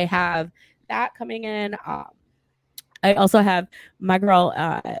hold. So I have that coming in. I also have my girl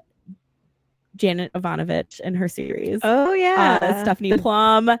Janet Ivanovich and her series. Oh yeah. Stephanie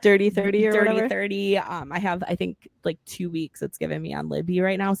Plum, Dirty 30 or Dirty whatever. 30. I have I think like 2 weeks it's giving me on Libby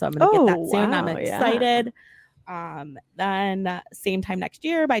right now, so I'm gonna get that soon. I'm excited. Then Same Time Next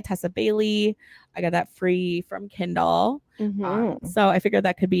Year by Tessa Bailey. I got that free from Kindle. So I figured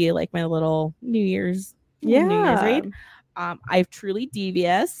that could be like my little New Year's read. I've Truly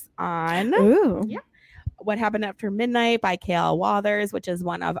Devious on What Happened After Midnight by K.L. Wathers, which is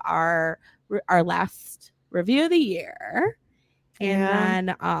one of our last review of the year. And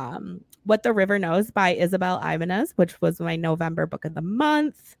then What the River Knows by Isabel Ibanez, which was my November book of the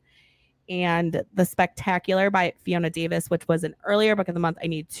month. And The Spectacular by Fiona Davis, which was an earlier book of the month. I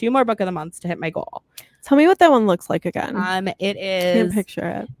need 2 more book of the months to hit my goal. Tell me what that one looks like again. It Can't is picture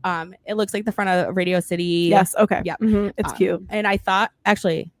it. It looks like the front of Radio City. Yes, okay. Yeah. It's cute. And I thought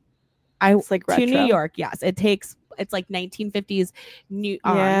actually It's like to retro. New York, yes. It's like 1950s New York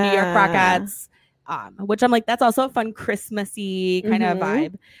Rockettes. Which I'm like, that's also a fun Christmassy kind of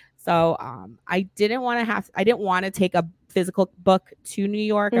vibe. So I didn't want to take a physical book to New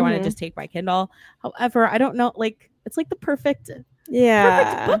York. I want to just take my Kindle. However, I don't know, like it's like the perfect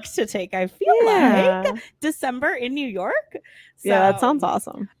book to take. I feel like December in New York. So, yeah, that sounds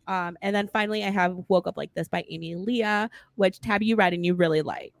awesome. And then finally, I have Woke Up Like This by Amy Leah, which Tab you read and you really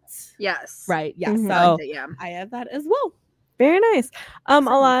liked. Yes. Right. Yeah. I So liked it, yeah. I have that as well. Very nice. A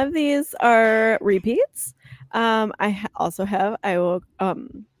lot of these are repeats. I also have I Will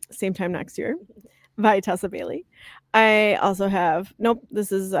Same Time Next Year by Tessa Bailey. I also have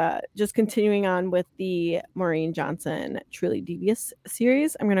this is just continuing on with the Maureen Johnson Truly Devious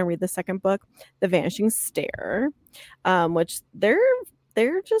series. I'm going to read the second book, The Vanishing Stare, which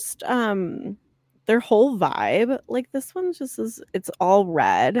they're just their whole vibe, like this one just is, it's all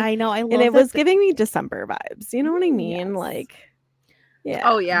red. I know. I love and it was giving me December vibes. You know what I mean? Yes. Like, yeah.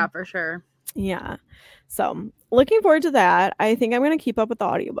 Oh yeah, for sure. Yeah. So looking forward to that. I think I'm going to keep up with the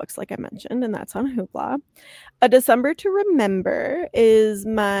audiobooks, like I mentioned, and that's on Hoopla. A December to Remember is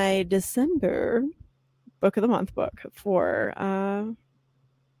my December book of the month book for my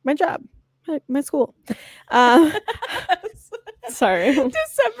job, my school. Sorry.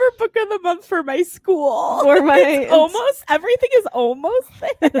 December book of the month for my school. For my almost everything is almost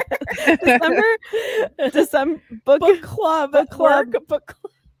there. December book club of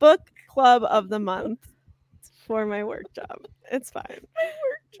the month for my work job. It's fine.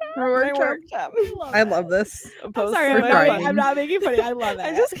 My work job. I love this. I'm sorry, I'm not making funny. I love it.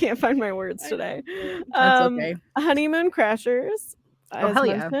 I just can't find my words today. That's okay. Honeymoon Crashers, as hell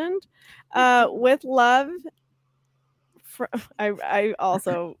yeah. mentioned. With Love. I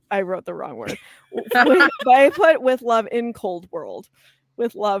wrote the wrong word. But I put With Love in Cold World.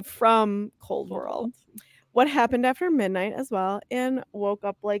 With Love from Cold World. What Happened After Midnight as well, and Woke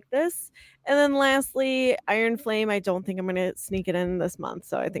Up Like This. And then lastly, Iron Flame. I don't think I'm going to sneak it in this month,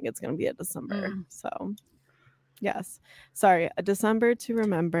 so I think it's going to be a December. So, yes. Sorry, A December to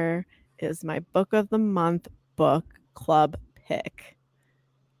Remember is my book of the month book club pick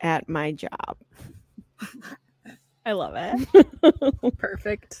at my job. I love it.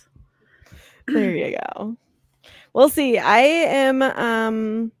 Perfect. There you go. We'll see. I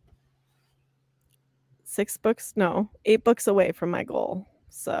am 8 books away from my goal.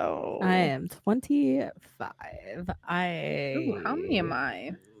 So I am 25. Ooh, how many am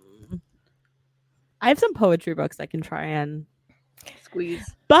I? I have some poetry books I can try and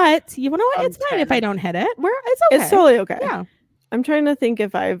Squeeze. But you know what? It's fine 10. if I don't hit it. It's okay. It's totally okay. Yeah. I'm trying to think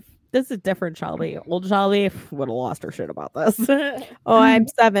if I've This is different Shelby. Old Shelby would have lost her shit about this. I'm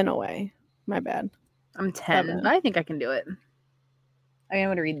 7 away. My bad. I'm 10, 7. but I think I can do it. I mean, I'm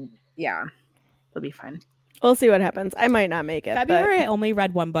gonna read. Yeah, it'll be fine. We'll see what happens. I might not make it. February, I only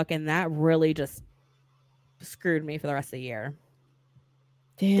read 1 book, and that really just screwed me for the rest of the year.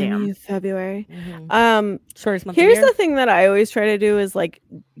 Damn you, February. Shortest month. Here's of the year. the thing that I always try to do is like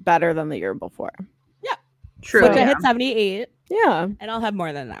better than the year before. Yeah, true. Which I hit 78. Yeah, and I'll have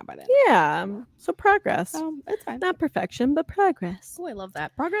more than that by then. Yeah, so progress. It's fine. Not perfection, but progress. Oh, I love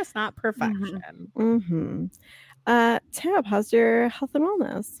that. Progress, not perfection. Tab, how's your health and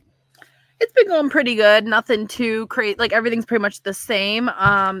wellness? It's been going pretty good. Nothing too crazy. Like everything's pretty much the same.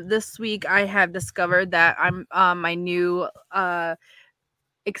 This week I have discovered that I'm my new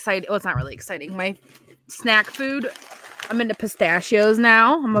exciting. Well, it's not really exciting. My snack food. I'm into pistachios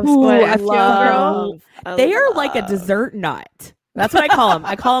now. I'm a pistachio girl. They are like a dessert nut. That's what I call them.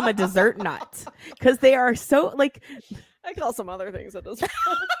 I call them a dessert nut because they are so like. I call some other things a dessert.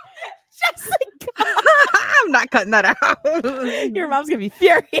 Just like, I'm not cutting that out. your mom's gonna be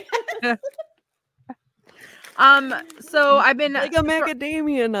furious. So I've been like a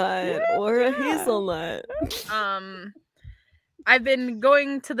macadamia nut or a hazelnut. I've been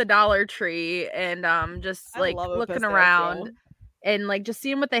going to the Dollar Tree and just like looking around and like just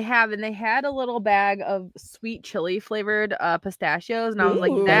seeing what they have, and they had a little bag of sweet chili flavored pistachios, and I was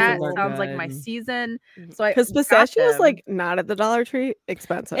like, that sounds like my season. So because pistachios like not at the Dollar Tree,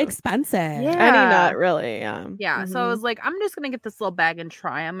 expensive. Yeah, any nut really. Yeah. So I was like, I'm just gonna get this little bag and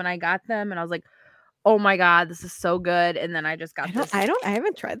try them, and I got them, and I was like, oh my god, this is so good. And then I just got this. I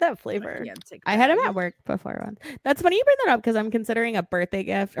haven't tried that flavor. I had them at work before once. That's funny you bring that up because I'm considering a birthday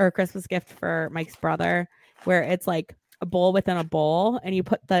gift or a Christmas gift for Mike's brother, where it's like a bowl within a bowl, and you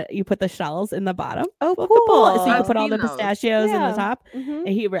put the shells in the bottom. Oh, cool! The bowl. So you can put all the pistachios in the top. Mm-hmm.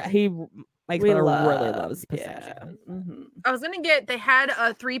 And Mike's brother really loves pistachios. Yeah. Mm-hmm. I was gonna get. They had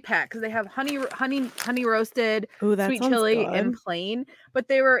a 3-pack because they have honey roasted, sweet chili, and plain. But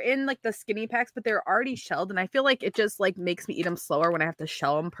they were in like the skinny packs, but they were already shelled, and I feel like it just like makes me eat them slower when I have to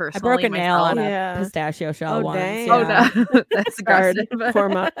shell them personally. I broke a nail on a pistachio shell once. Dang. Oh no, that's aggressive.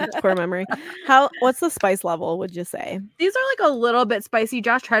 Core memory. What's the spice level? Would you say these are like a little bit spicy?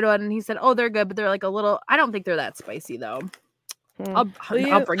 Josh tried one and he said, "Oh, they're good, but they're like a little." I don't think they're that spicy though. I'll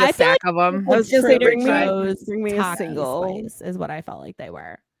bring a stack of them. I was just saying, bring me a single. Spice is what I felt like they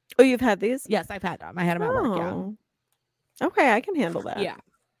were. Oh, you've had these? Yes, I've had them. I had them at work. Yeah. Okay, I can handle that. Yeah.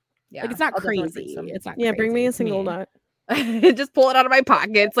 Like it's not crazy. It's not. Yeah, bring me a single nut. Just pull it out of my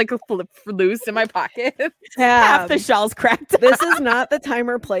pocket. It's like loose in my pocket. Half the shell's cracked. This is not the time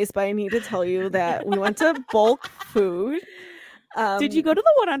or place, but I need to tell you that we went to bulk food. Did you go to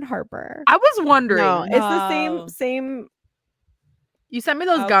the one on Harper? I was wondering. No, it's the same. You sent me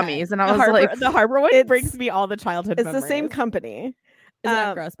those gummies, and I was like, the Harbor one brings me all the childhood It's memories. the same company. Is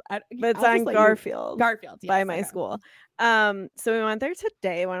that gross? But it's on Garfield. Garfield, yes, by my school. So we went there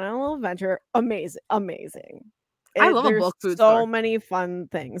today, went on a little adventure. Amazing. I love a bulk food store. So many fun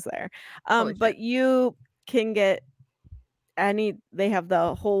things there. But you can get they have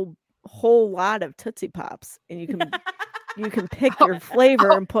the whole lot of Tootsie Pops, and you can pick your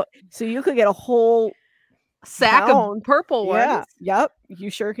flavor and put, so you could get a whole sack of purple ones. Yep, you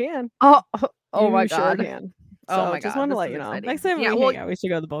sure can. Oh you my sure god. can. So oh my god! Just want to let you know. Next time we hang out, we should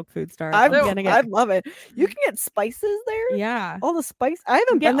go to the bulk food store. I love it. You can get spices there. Yeah, all the spice. I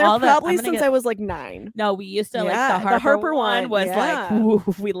haven't been there probably since I was like 9. No, we used to like the Harper one was like, ooh,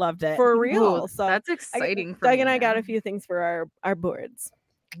 we loved it for real. Ooh, so that's exciting. Doug and I got a few things for our boards.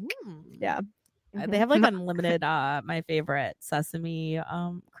 Yeah. They have like unlimited my favorite sesame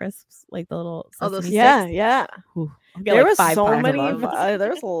crisps, like the little sesame sticks. Yeah. Ooh, there was so many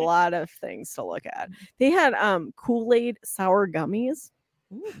there's a lot of things to look at. They had Kool-Aid sour gummies.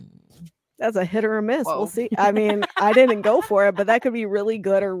 That's a hit or a miss. Whoa. We'll see. I mean, I didn't go for it, but that could be really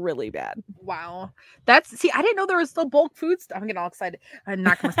good or really bad. Wow. I didn't know there was still bulk food stuff. I'm getting all excited. I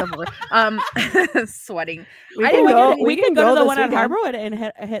knocked myself over. Sweating. We can go to the one at Harborwood and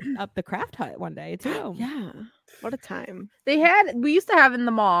hit up the Craft Hut one day too. Yeah. What a time. We used to have in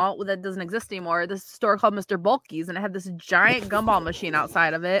the mall that doesn't exist anymore, this store called Mr. Bulky's, and it had this giant gumball machine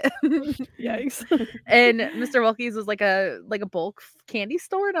outside of it. Yikes. And Mr. Bulky's was like a bulk candy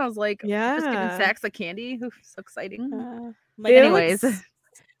store, and I was like, just getting sacks of candy. Ooh, so exciting. Anyways.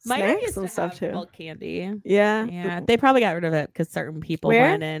 Snacks and stuff too. Bulk candy. Yeah. They probably got rid of it because certain people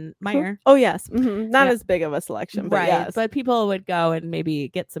went in Meyer. Oh yes. Mm-hmm. Not as big of a selection, but yes. But people would go and maybe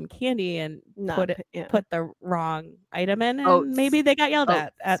get some candy and put the wrong item in, and maybe they got yelled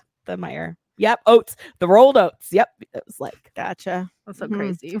at the Meyer. Yep, oats, the rolled oats. Yep, it was like, gotcha. That's so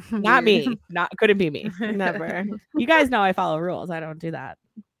crazy. Not me. Couldn't be me. Never. You guys know I follow rules. I don't do that.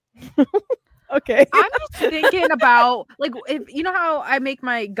 Okay. I'm just thinking about, like, if you know how I make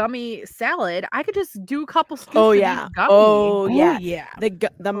my gummy salad, I could just do a couple scoops of these gummies. Yeah. The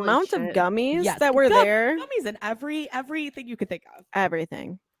amount of gummies that were there. Gummies and everything you could think of.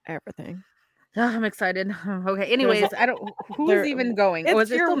 Everything. I'm excited. Okay. Anyways, I don't. Who's there- even going? It's Oh,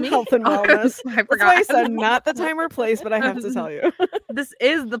 is it your still me? health and Oh, wellness. I That's forgot. why I said not the time or place, but I have to tell you. This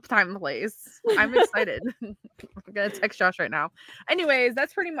is the time and place. I'm excited. I'm gonna text Josh right now. Anyways,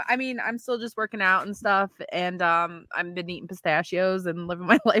 that's pretty much. I mean, I'm still just working out and stuff, and I've been eating pistachios and living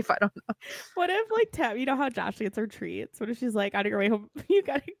my life. I don't know. What if like Tab, you know how Josh gets her treats? What if she's like on your way home, you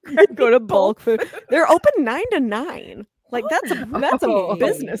gotta Go to bulk food. They're open 9 to 9. Like that's a Oh.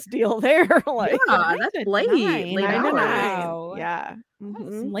 business deal there. Like Yeah, that's late. 9, Late 9 to 9. hours. Yeah. That's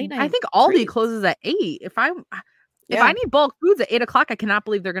Mhm. some late night. I think Aldi treats. closes at 8. If I Yeah. need bulk foods at 8 o'clock, I cannot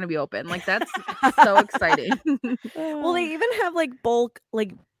believe they're gonna be open. Like that's so exciting. Well, they even have like bulk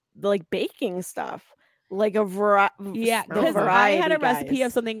like baking stuff. Like a variety. Yeah, the because I variety, had a recipe guys.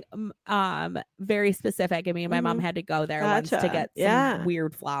 of something very specific, and me and my mom Mhm. had to go there once to Gotcha. get some Yeah.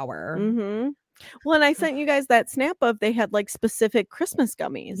 weird flour. Mm-hmm. Well, and I sent you guys that snap of they had like specific Christmas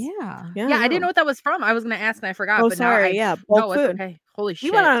gummies. Yeah. Yeah, Yeah, I didn't know what that was from. I was gonna ask and I forgot. Oh, but now sorry. Yeah, bulk no, it's food. okay. Holy We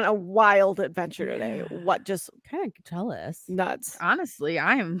shit! went on a wild adventure today. Yeah. What just Kind of jealous. nuts? Honestly,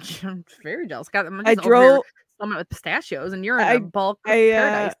 I am very jealous. I'm I just over here drove. slumming with pistachios, and you're in I- a bulk I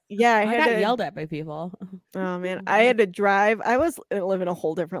paradise. yeah, I I had got to. yelled at by people. Oh man, I had to drive. I was living a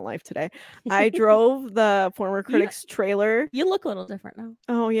whole different life today. I drove the former critics trailer. You look a little different now.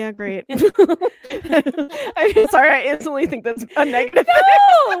 Oh yeah, great. I'm sorry, I instantly think that's a negative.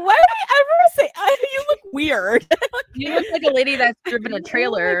 No, why do you ever say you look weird? You look like a lady that's driven a Oh my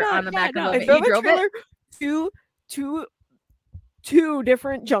trailer God, on the yeah, back no, of I a. drove You a drove trailer it. to two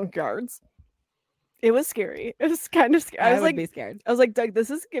different junkyards. It was scary. It was kind of scary. I was would like, be scared. I was like, Doug, this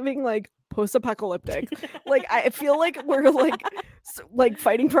is giving like post-apocalyptic. Like I feel like we're like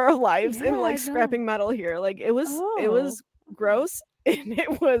fighting for our lives Yeah, and I like know. scrapping metal here. Like it was Oh. gross and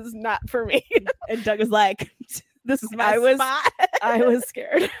it was not for me. And Doug was like, "This is my I was- spot." I was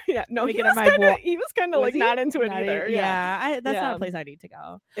scared. Yeah, no, Let me he get was in my kinda, bowl. he was kind of Was like he? not into it Not either. e- Yeah, that's not Yeah. a place I need to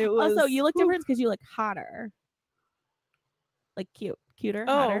go. it was. Also, you look whew. different because you look hotter. Like cuter,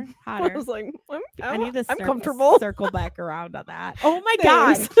 Oh, hotter, I hotter. was like, I need to I'm comfortable. circle back around on that. Oh my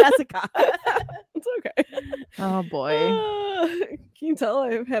God, Thanks. Jessica. It's okay. Oh boy. Can you tell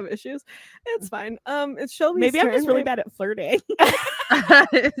I have issues? It's fine. It's Shelby's Maybe I'm just turn, really right? bad at flirting.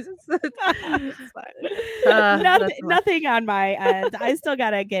 It's fine. Nothing on my end. I still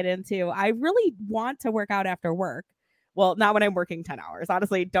gotta get into. I really want to work out after work. Well, not when I'm working 10 hours.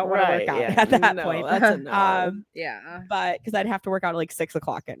 Honestly, don't want to work out yeah. at that No, point. That's a no. Yeah. But because I'd have to work out at like 6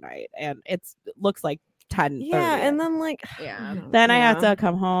 o'clock at night, and it looks like 10. Yeah, and then like Yeah. then I have yeah. to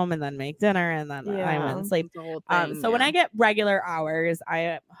come home and then make dinner, and then I'm Yeah. in sleep. It's the whole So thing, when yeah. I get regular hours,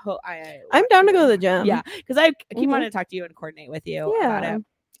 I'm down to go to the gym. Yeah, because I keep Mhm. wanting to talk to you and coordinate with you about Yeah. it.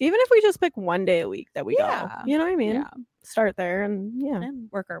 Even if we just pick one day a week that we Yeah. go. You know what I mean? Yeah, Start there and yeah. and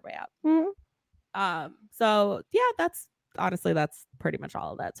work our way up. Mhm. So yeah, that's pretty much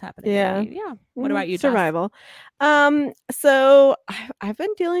all that's happening. Yeah. to me. Yeah. What Mhm. about you, Jess? Survival. So I've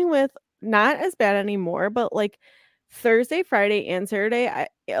been dealing with not as bad anymore, but like Thursday, Friday, and Saturday,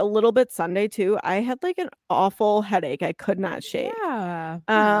 a little bit Sunday too. I had like an awful headache. I could not shake. Yeah.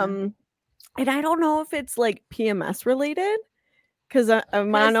 And I don't know if it's like PMS related because I'm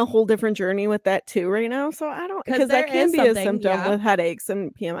on 'Cause- a whole different journey with that too right now. So I don't 'Cause because that there can is be a something, symptom yeah. with headaches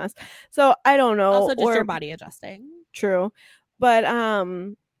and PMS. So I don't know. Also, just or, your body adjusting. True, but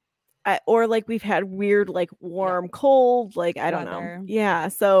or like we've had weird like warm cold like I don't Weather. know. Yeah,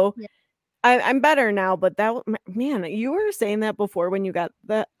 so Yeah. I'm better now. But man, you were saying that before when you got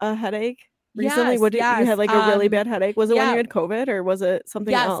a headache. Recently, Yes, what did you yes, had like a really bad headache? Was it when yeah. you had COVID or was it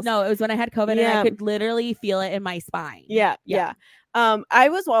something Yes, else? no, it was when I had COVID and Yeah. I could literally feel it in my spine. Yeah. Yeah. I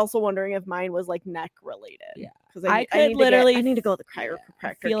was also wondering if mine was like neck related. Yeah. because I I could need literally I need to go to the yeah,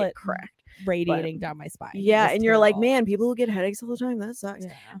 chiropractor. feel Get it cracked. radiating down my spine. Yeah, It was and you're like, terrible. man, people who get headaches all the time. That sucks.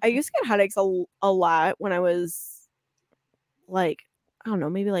 Yeah. I used to get headaches a lot when I was like, I don't know,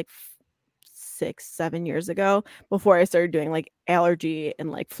 maybe like 6-7 years ago before I started doing like allergy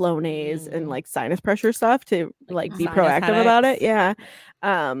and like Flonase and like sinus pressure stuff to like be sinus proactive about it. headaches. Yeah.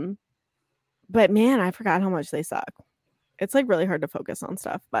 But man, I forgot how much they suck. It's like really hard to focus on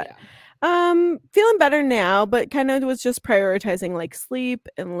stuff, but feeling better now, but kind of was just prioritizing like sleep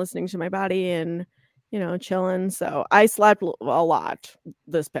and listening to my body and chilling. So I slept a lot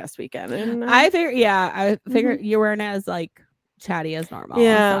this past weekend, and I figure you weren't as like chatty as normal.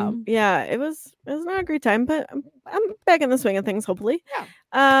 yeah, so. yeah, it was not a great time, but I'm back in the swing of things. Hopefully, Yeah.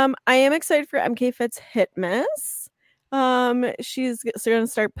 I am excited for MK Fit's Hit Miss. She's going to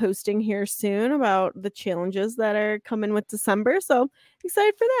start posting here soon about the challenges that are coming with December. So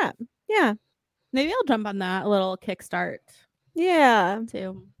excited for that. Yeah. Maybe I'll jump on that a little kickstart Yeah.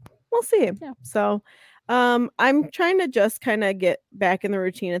 too. we'll see. Yeah. So I'm trying to just kind of get back in the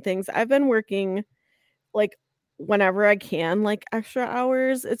routine of things. I've been working like whenever I can, like extra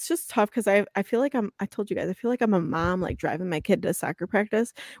hours. It's just tough because I feel like I told you guys, I feel like I'm a mom, like driving my kid to soccer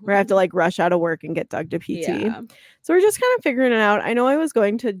practice where I have to like rush out of work and get Doug to PT. Yeah. So we're just kind of figuring it out. I know I was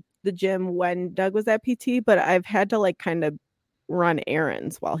going to the gym when Doug was at PT, but I've had to like kind of run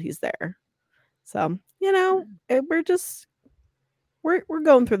errands while he's there. So, we're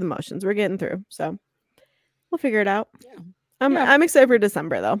going through the motions. We're getting through. So we'll figure it out. Yeah. I'm excited for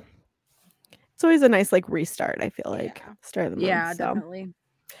December though. It's always a nice like restart, I feel like. Yeah. Start of the month. Yeah, so. definitely.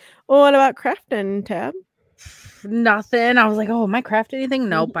 Well, what about crafting, Tab? Nothing. I was like, oh, am I crafting anything?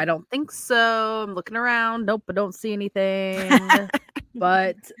 Nope, I don't think so. I'm looking around. Nope, I don't see anything.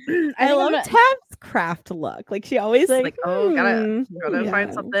 But I love Tab's craft look. Like she always like, oh, gotta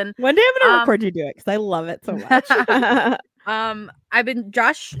find something. One day I'm gonna record you do it because I love it so much.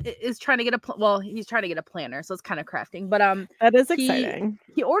 Josh is trying to get he's trying to get a planner, so it's kind of crafting, but that is exciting.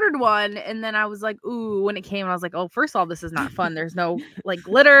 He ordered one, and then I was like, ooh, when it came, I was like, oh, first of all, this is not fun. There's no like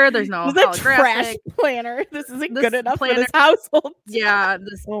glitter, there's no holographic trash planner. This isn't good enough for this household. Yeah,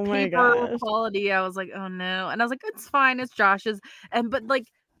 this my paper gosh. quality. I was like, oh no. And I was like, it's fine, it's Josh's. But like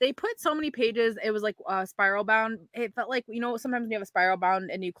they put so many pages, it was like spiral bound. It felt like, sometimes when you have a spiral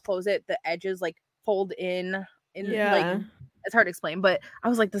bound and you close it, the edges like fold in like it's hard to explain, but I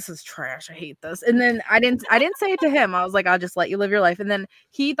was like, this is trash. I hate this. And then I didn't say it to him. I was like, I'll just let you live your life. And then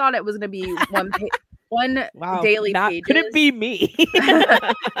he thought it was gonna be one daily pages. Could it be me?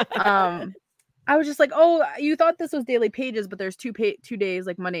 I was just like, oh, you thought this was daily pages, but there's 2 days,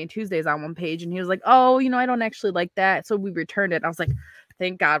 like Monday and Tuesdays on one page. And he was like, oh, I don't actually like that. So we returned it. I was like,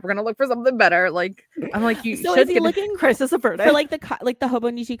 thank God, we're gonna look for something better. Like, I'm like, you so should is he looking crisis averted for like the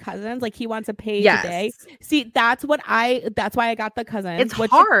Hobonichi cousins? Like he wants a page a day. See, that's why I got the cousins. It's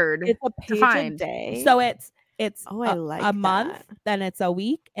hard. It's a page a day. So it's I like a month, then it's a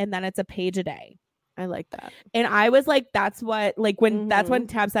week, and then it's a page a day. I like that. And I was like, that's what, like when that's when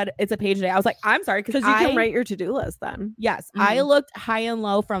Tab said it's a page a day. I was like, I'm sorry, because you can write your to-do list then. Yes. I looked high and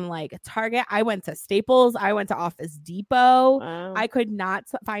low from like Target. I went to Staples. I went to Office Depot. Wow. I could not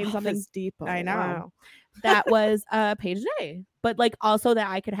find Office something Depot. I know. Wow. That was a page a day, but like also that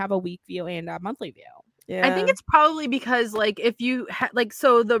I could have a week view and a monthly view. Yeah. I think it's probably because like if you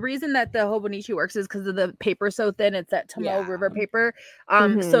so the reason that the Hobonichi works is because of the paper so thin. It's that Tomoe River paper.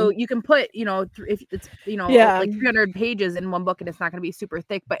 So you can put if it's like 300 pages in one book and it's not going to be super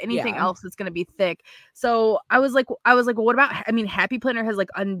thick, but anything else is going to be thick. So I was like, well, what about? I mean, Happy Planner has like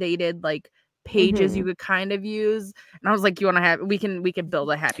undated like pages you could kind of use, and I was like, you want to have? We can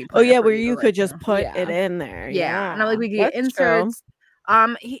build a Happy Planner. Oh yeah, where you could just put it in there. Yeah, and I'm like, we could get inserts.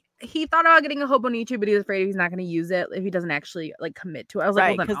 He thought about getting a Hobonichi, but he was afraid he's not going to use it if he doesn't actually like commit to it. I was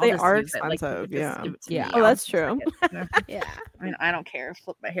like, well, because then they I'll are just use it. expensive. Like, Yeah. Oh, that's true. Yeah. I mean, I don't care.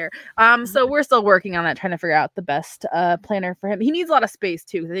 Flip my hair. So we're still working on that, trying to figure out the best planner for him. He needs a lot of space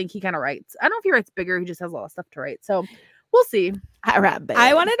too. I think he kind of writes. I don't know if he writes bigger. He just has a lot of stuff to write. So we'll see.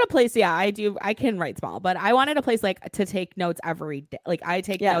 I wanted a place. Yeah, I do. I can write small, but I wanted a place like to take notes every day. Like I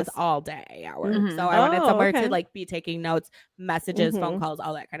take notes all day at work. So I wanted somewhere to like be taking notes, messages, phone calls,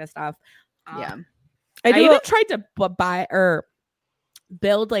 all that kind of stuff. I even tried to buy or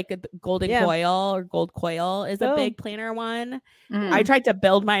build like a golden coil or gold coil is a big planner one. I tried to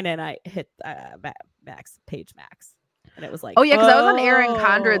build mine and I hit page max. And it was like, oh yeah, because I was on Aaron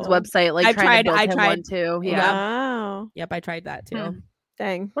Condren's website, like I tried one too. Yeah. Wow. Yep, I tried that too.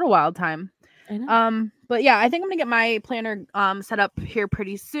 Dang, what a wild time. I know. But yeah, I think I'm gonna get my planner set up here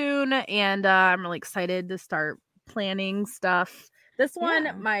pretty soon, and I'm really excited to start planning stuff. This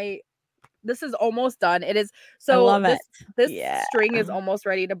one, this is almost done. It is so. I love this string is almost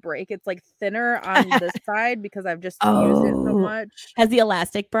ready to break. It's like thinner on this side because I've just used it so much. Has the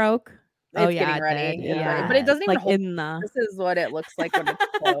elastic broke? It's getting ready. Yeah. But it doesn't even like hold. in the. This is what it looks like when it's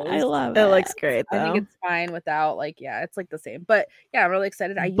closed. I love it. It looks great though. I think it's fine without it's like the same. But yeah, I'm really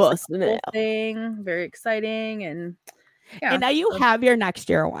excited. I used the whole thing. Very exciting and and now you have your next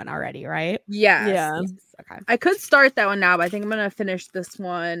year one already, right? Yes. Okay. I could start that one now, but I think I'm gonna finish this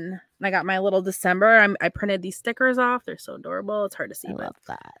one. I got my little December. I printed these stickers off. They're so adorable. It's hard to see. I love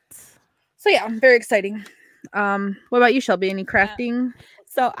that. So yeah, very exciting. What about you, Shelby? Any crafting?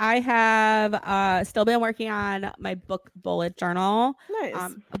 So I have still been working on my book bullet journal.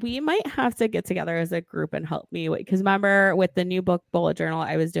 Nice. We might have to get together as a group and help me because remember with the new book bullet journal,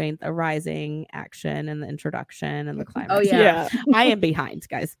 I was doing the rising action and the introduction and the climax. Oh yeah. I am behind,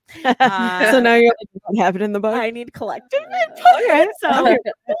 guys. So now you're like, what happened in the book? I need collective. Okay, so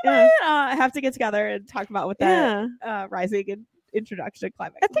I have to get together and talk about what that rising and introduction to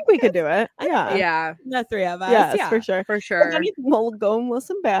climax. I think we could do it. Yeah. Yeah, The three of us. Yes, yeah. for sure. for If sure. anything, we'll go and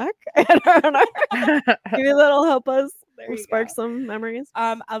listen back. Maybe that'll help us There you spark go. some memories.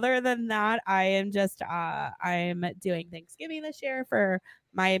 Other than that, I am just I'm doing Thanksgiving this year for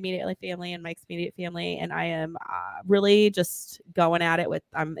my immediate family and Mike's immediate family, and I am really just going at it with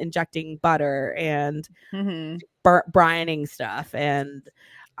injecting butter and Mhm. brining stuff, and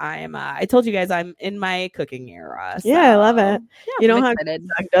I told you guys I'm in my cooking era. Yeah, I love it. Yeah, You know I'm how excited.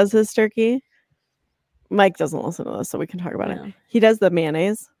 Doug does his turkey? Mike doesn't listen to this, so we can talk about Yeah. it. He does the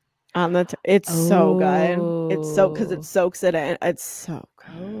mayonnaise on the. It's so good. It's so because Oh. it soaks it in. It's so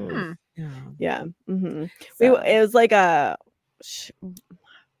good. Hmm. Yeah. Mm-hmm. So, It was like a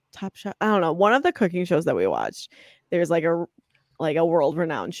Top Chef. I don't know. One of the cooking shows that we watched. There's like a world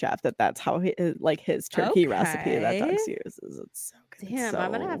renowned chef that's how his turkey recipe that Doug Okay. uses. It's so good. damn,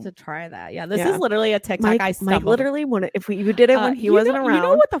 I'm gonna have to try that. Yeah, this Yeah. is literally a TikTok Mike, I Mike stumbled. literally wanted if you did it when he wasn't around. You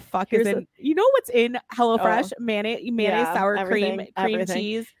know what the fuck is Here's in? You know what's in HelloFresh? Mayonnaise, Yeah, sour everything, cream everything.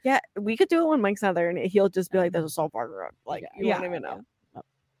 cheese. Yeah, we could do it when Mike's not there, and he'll just be like, "This is so far good." Like you Yeah, won't even know.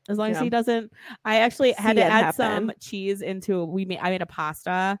 As long as Yeah. he doesn't. I actually had See to it add some happen. cheese into. I made a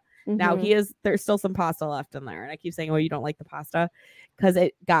pasta. Now Mhm. there's still some pasta left in there, and I keep saying, "Oh, you don't like the pasta," because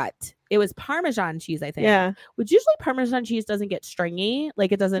it was Parmesan cheese, I think. Yeah. Which usually Parmesan cheese doesn't get stringy,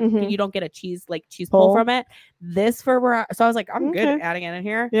 like it doesn't. Mhm. You don't get a cheese pull Pull. from it. This so I was like, I'm good Okay. at adding it in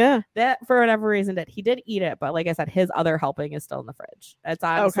here. Yeah. That for whatever reason he did eat it, but like I said, his other helping is still in the fridge. It's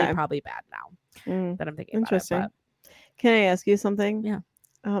honestly Okay. probably bad now Mm. that I'm thinking Interesting. about it. Can I ask you something? Yeah.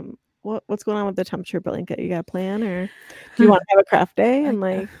 What's going on with the temperature blanket? You got a plan, or do you want to have a craft day and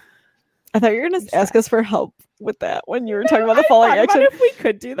like? I thought you were going to ask us for help with that when you were talking about the falling action. If we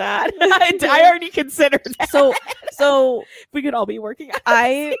could do that, I already considered that. So we could all be working.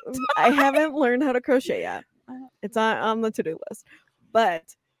 I haven't learned how to crochet yet. It's on the to-do list, but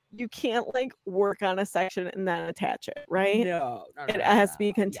you can't like work on a section and then attach it, right? No, It has to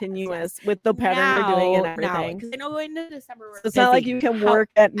be continuous with the pattern you're doing and everything. Because I know going into December, So it's not like you can work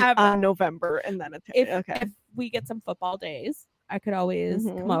on November and then attach. If we get some football days, I could always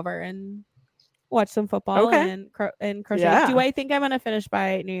come Mhm. over and watch some football and crochet. Yeah. Do I think I'm gonna finish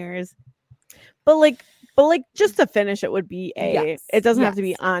by New Year's? But like just to finish it would be Yes. it doesn't have to be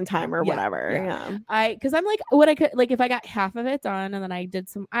Yes. on time or Yeah. whatever. Yeah. Yeah. Because I'm like, what I could like if I got half of it done and then I did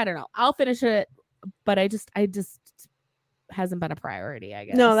some, I don't know, I'll finish it, but I just hasn't been a priority, I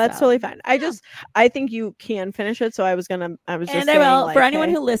guess. No, that's so. totally fine. I think you can finish it. So I was just And I saying, will like, for anyone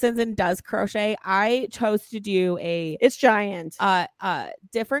hey, who listens and does crochet, I chose to do a it's giant.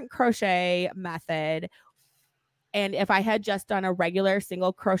 different crochet method. And if I had just done a regular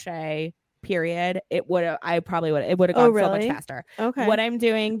single crochet period, it would have gone so much faster. Okay. What I'm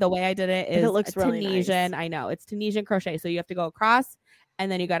doing, the way I did it is it looks really Tunisian. nice. I know it's Tunisian crochet. So you have to go across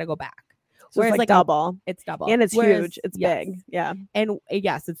and then you got to go back. So Whereas it's like a- double. it's double. And it's Whereas- huge. It's yes. big. Yeah. And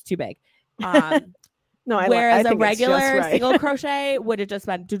yes, it's too big. No, Whereas I a think it's just regular right. single crochet would have just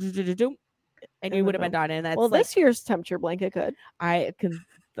been and you would have been done. And that's Well, like, this year's temperature blanket could. I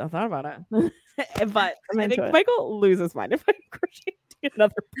thought about it. But I'm I into think it. Michael loses mine if I crochet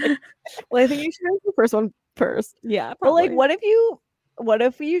another place. Well, I think you should have the first one first. Yeah, But like, probably. what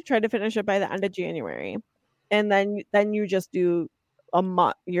if you try to finish it by the end of January, and then you just do a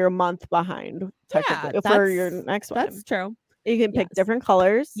month? You're a month behind technically for your next one. That's true. You can pick yes. different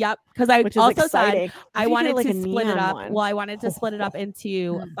colors. Yep, because I Which is also exciting. said I If you wanted did, like, to a split it neon up. one. Well, I wanted to split it up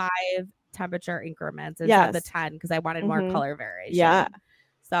into 5 temperature increments instead of the 10 because I wanted more Mhm. color variation. Yeah.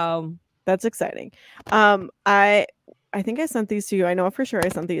 So That's exciting. I think I sent these to you. I know for sure I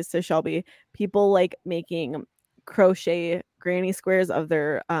sent these to Shelby. People like making crochet granny squares of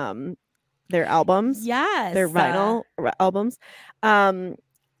their albums. yes, Their vinyl albums.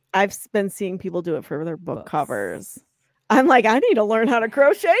 I've been seeing people do it for their book Books. covers. I'm like, I need to learn how to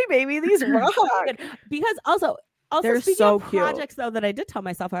crochet, baby. These rock. because also They're speaking so of cute. projects though that I did tell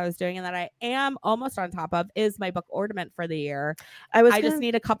myself I was doing and that I am almost on top of is my book ornament for the year. I just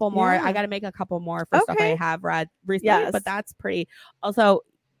need a couple more. Yeah. I got to make a couple more for stuff I Okay. have read recently, Yes. but that's pretty. Also,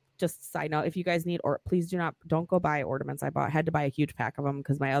 just side note, if you guys need please don't go buy ornaments. I had to buy a huge pack of them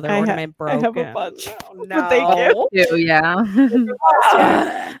because my other ornament broke. I have a and- bunch. Oh, But no. thank you. Yeah.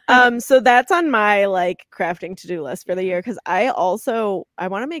 So that's on my like crafting to-do list for the year because I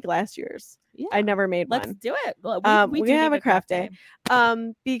want to make last year's. Yeah. I never made Let's one. do it. Well, We do can have need a craft day.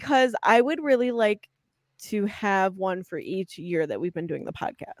 Because I would really like to have one for each year that we've been doing the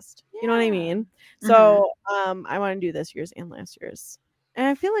podcast. You know what I Yeah. mean? So I want to do this year's and last year's. And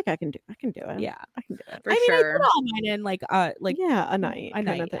I feel like I can do it. Yeah. I can do it. For I mean, sure. I put all mine in like yeah, a night a kind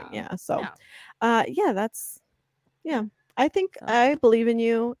of night, thing. yeah. Yeah. So Yeah. yeah, that's I think So. I believe in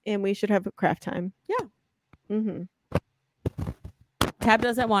you, and we should have a craft time. Yeah. Mm-hmm. Tab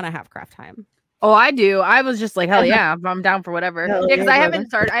doesn't want to have craft time. Oh, I do. I was just like, hell yeah, I'm down for whatever. Hell Yeah, because yeah, I brother. haven't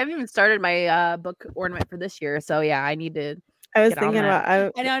started. I haven't even started my book ornament for this year. So yeah, I need to. I was Get on thinking that.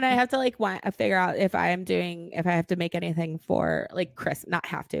 about. I know, and I have to like figure out if I have to make anything for like not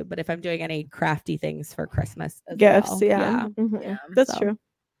have to, but if I'm doing any crafty things for Christmas as Gifts, well. yeah. Mhm. Yeah, That's so. true.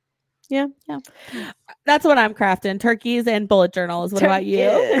 Yeah. That's what I'm crafting. Turkeys and bullet journals. What about you?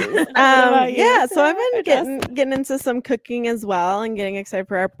 Turkeys. Yeah, so I've been getting into some cooking as well and getting excited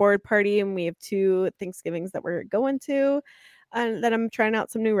for our board party. And we have 2 Thanksgivings that we're going to, and that I'm trying out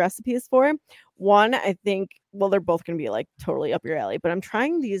some new recipes for. One, I think, well, they're both going to be like totally up your alley, but I'm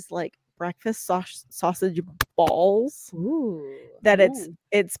trying these like breakfast sausage balls. Ooh. That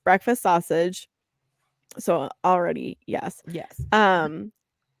it's breakfast sausage. So already, yes.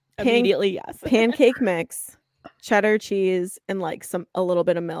 Immediately, yes. Pancake mix, cheddar cheese, and like a little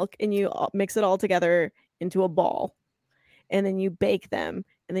bit of milk, and you mix it all together into a ball, and then you bake them,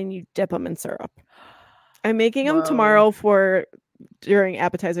 and then you dip them in syrup. I'm making them tomorrow during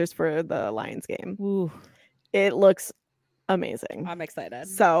appetizers for the Lions game. Ooh. It looks amazing. I'm excited.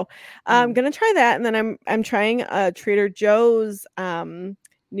 So I'm gonna try that, and then I'm trying Trader Joe's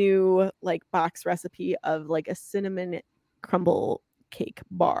new like box recipe of like a cinnamon crumble cake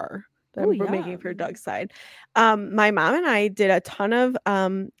bar that we're making for Doug's side. My mom and I did a ton of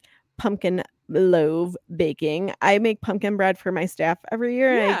pumpkin loaf baking. I make pumpkin bread for my staff every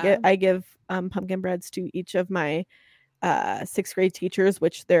year. And I give pumpkin breads to each of my 6th grade teachers,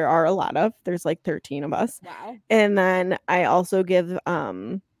 which there are a lot of. There's like 13 of us. Wow. And then I also give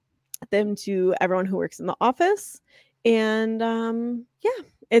them to everyone who works in the office. And yeah,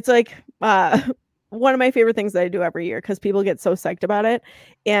 it's like one of my favorite things that I do every year because people get so psyched about it.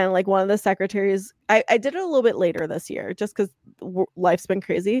 And like one of the secretaries, I did it a little bit later this year just because life's been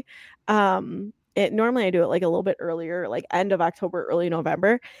crazy. Normally I do it like a little bit earlier, like end of October, early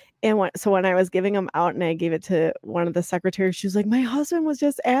November. And when I was giving them out and I gave it to one of the secretaries, she was like, my husband was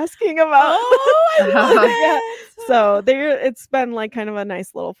just asking about. Yeah. So it's been like kind of a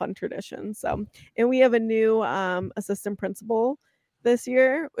nice little fun tradition. So, and we have a new assistant principal this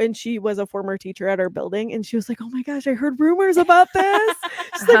year, and she was a former teacher at our building, and she was like, oh my gosh, I heard rumors about this.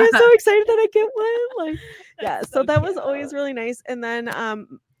 She's like, I'm so excited that I get one. Like, yeah, so that was always really nice. And then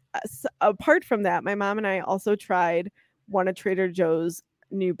apart from that, my mom and I also tried one of Trader Joe's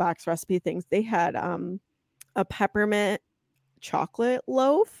new box recipe things. They had a peppermint chocolate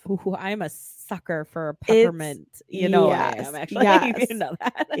loaf. Ooh, I'm a sucker for peppermint. I am actually. Yes. You know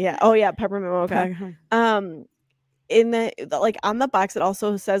that. Yeah. Oh yeah, peppermint mocha. In the like on the box, it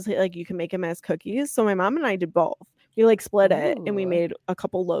also says like you can make them as cookies. So my mom and I did both. We like split it, and we made a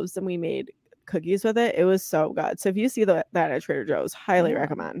couple loaves, and we made cookies with it. It was so good. So if you see that at Trader Joe's, highly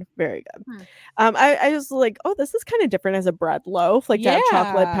recommend. Very good. I just like, oh, this is kind of different as a bread loaf, like to have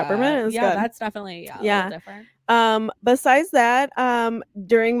chocolate peppermint. It's good. That's definitely a little different. Besides that,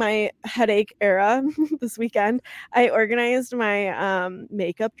 during my headache era this weekend, I organized my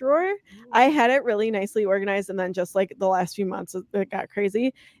makeup drawer. I had it really nicely organized, and then just like the last few months it got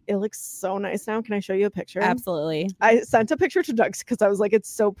crazy. It looks so nice now. Can I show you a picture? Absolutely. I sent a picture to Doug because I was like, it's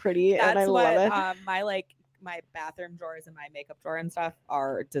so pretty. And I love it. My bathroom drawers and my makeup drawer and stuff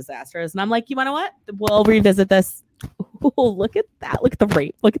are disasters. And I'm like, you know what? We'll revisit this. Oh, look at that. Look at the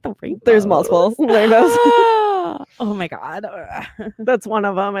rape. Look at the rape. There's multiple rainbows. Oh my God. That's one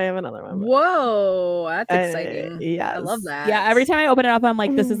of them. I have another one. Whoa, that's exciting. Yeah, I love that. Yeah, every time I open it up, I'm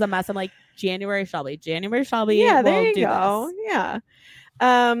like, this is a mess. I'm like, January Shelby. Yeah, there you go. This.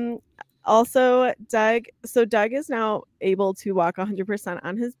 Yeah. Also, Doug is now able to walk 100%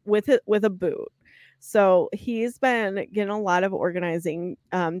 on with a boot. So he's been getting a lot of organizing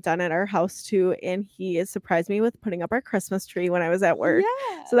done at our house too, and he has surprised me with putting up our Christmas tree when I was at work.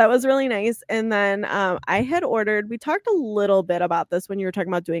 Yeah. So that was really nice. And then I had ordered. We talked a little bit about this when you were talking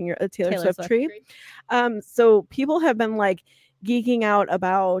about doing your Taylor Swift tree. So people have been like geeking out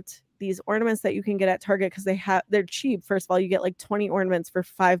about these ornaments that you can get at Target because they're cheap. First of all, you get like 20 ornaments for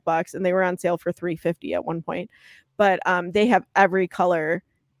 $5, and they were on sale for $3.50 at one point. But they have every color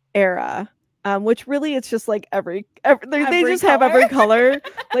era. Which really it's just like every they just have every color.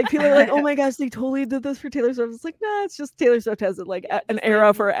 Like people are like, oh my gosh, they totally did this for Taylor Swift. It's like, nah, it's just Taylor Swift has like an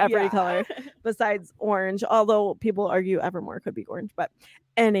era for every color besides orange. Although people argue Evermore could be orange, but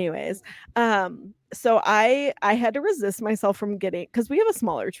anyways, so I had to resist myself from getting, because we have a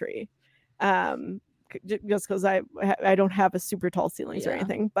smaller tree, just because I don't have a super tall ceilings or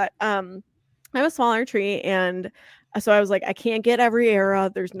anything, but I have a smaller tree, and So I was like, I can't get every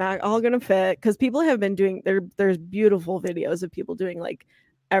era. There's not all gonna fit because people have been doing there's beautiful videos of people doing like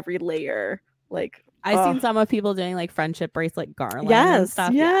every layer. Like I've seen some of people doing like friendship bracelet garland and yes,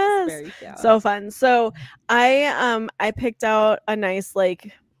 stuff. yes, very cute. so fun. So I picked out a nice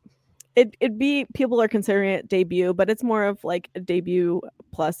like it'd be people are considering it debut, but it's more of like a debut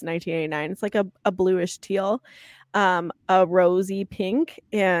plus 1989. It's like a bluish teal, a rosy pink,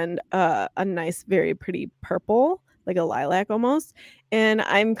 and a nice, very pretty purple, like a lilac almost. And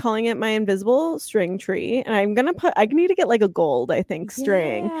I'm calling it my invisible string tree. And I need to get like a gold, I think,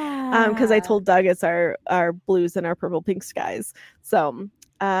 string. Because I told Doug it's our blues and our purple pink skies. So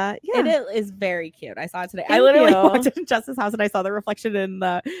yeah, it is very cute. I saw it today. I Thank literally you. walked into Jess's house and I saw the reflection in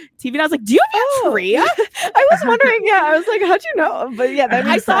the TV and I was like, "Do you have a tree?" I was wondering. Yeah, I was like, "How'd you know?" But yeah, that I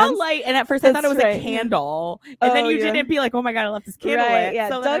makes saw a sense. light and at first I thought it That's was right. a candle, and then Oh, you yeah. didn't be like, "Oh my god, I left this candle Right, lit." yeah.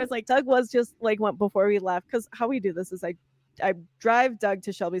 So then I was like, Doug was just like went before we left because how we do this is I drive Doug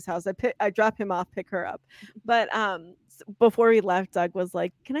to Shelby's house. I drop him off, pick her up. But before we left, Doug was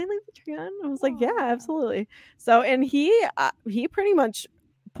like, "Can I leave the tree on?" I was like, "Yeah, absolutely." So and he pretty much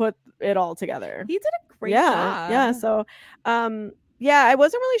put it all together. he did a great job. Yeah. So yeah, I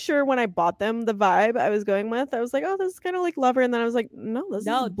wasn't really sure when I bought them the vibe I was going with. I was like, "Oh, this is kind of like Lover," and then I was like, "No, this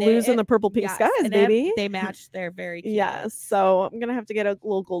is blues and the purple pink skies, and baby." they match. They're very cute. Yeah, so I'm gonna have to get a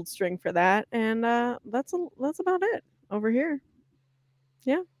little gold string for that, and that's about it over here.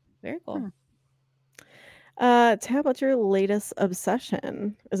 Yeah, very cool. Tab, what's your latest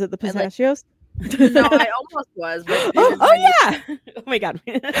obsession? Is it the I like- pistachios? No, I almost was, but Oh yeah! Oh my god!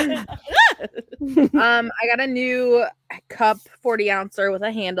 I got a new cup 40 ouncer with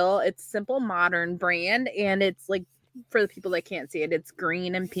a handle. It's Simple Modern brand, and it's like for the people that can't see it, it's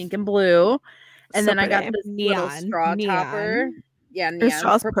green and pink and blue. And then I got this little straw topper. Yeah, neon. There's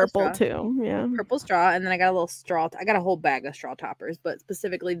straws purple purple straw. too. Yeah, Purple straw, and then I got a little straw. I got a whole bag of straw toppers, but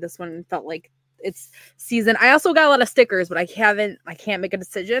specifically this one felt like it's season. I also got a lot of stickers, but I can't make a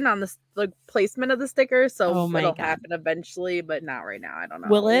decision on the placement of the stickers, so it'll happen eventually, but not right now. I don't know.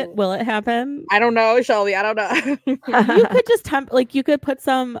 Will it happen? I don't know, Shelby. I don't know. You could just you could put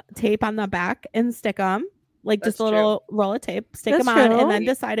some tape on the back and stick them, like That's just a little roll of tape, stick That's them on, true. and then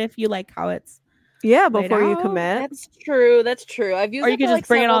decide if you like how it's. yeah. Before you out. commit, That's true. That's true. I've used Or it you could for, just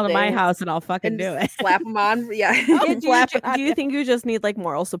bring it all to several my days house and I'll fucking and do it. slap them on. Yeah. Yeah, do you think you just need like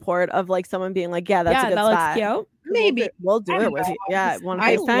moral support of like someone being like, "Yeah, that's a good that spot." looks cute. Maybe. We'll do I it don't with know. you. Yeah, one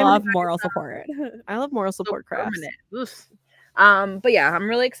I FaceTime. love moral support. I love moral support crafts. Permanent. Oof. But yeah, I'm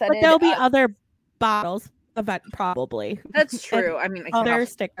really excited. But there'll be other bottles, probably. That's true. I mean, I can't Other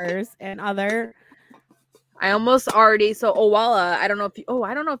stickers and other. I almost already Owala. I don't know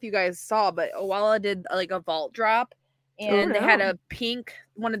if you guys saw, but Owala did like a vault drop, and they had a pink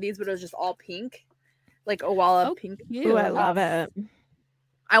one of these, but it was just all pink, like Owala pink. Ooh, I love it.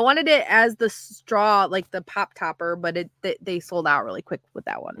 I wanted it as the straw, like the pop topper, but they sold out really quick with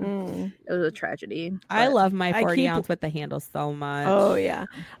that one. It was a tragedy. I but love my 40 ounce with the handle so much. Oh yeah,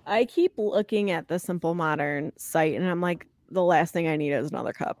 I keep looking at the Simple Modern site, and I'm like, the last thing I need is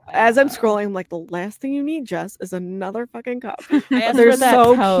another cup. As I'm scrolling, I'm like, the last thing you need, Jess, is another fucking cup. I asked They're for that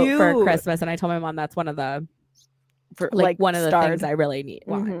so tote cute for Christmas, and I told my mom that's one of the one of the things I really need.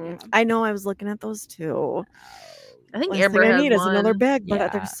 Yeah. I know. I was looking at those too. I think Last Amber thing I has need is another one. bag, but Yeah.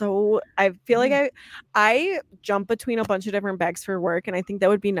 they're so. I feel like I jump between a bunch of different bags for work, and I think that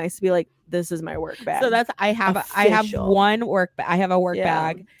would be nice to be like, this is my work bag. So that's I have Official. one work. I have a work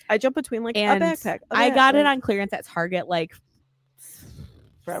Yeah. bag. I jump between like And a backpack. I got it on clearance at Target like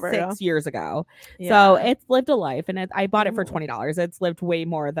forever ago. 6 years ago. Yeah. So it's lived a life, and I bought it for Ooh. $20. It's lived way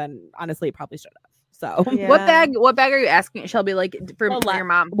more than honestly it probably should have. So Yeah. What bag are you asking, Shelby? Like for your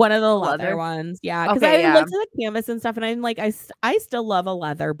mom? one of the Leather? leather ones, yeah. Because Okay, I yeah. looked at the canvas and stuff, and I'm like, I still love a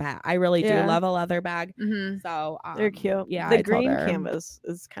leather bag. I really do Yeah. love a leather bag. Mm-hmm. So They're cute. Yeah, the I told green her. canvas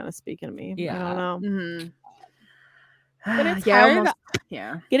is kind of speaking to me. I Yeah. don't know. Mm-hmm. But it's yeah, hard. almost,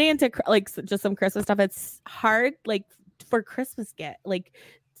 yeah. Getting into just some Christmas stuff. It's hard, like for Christmas like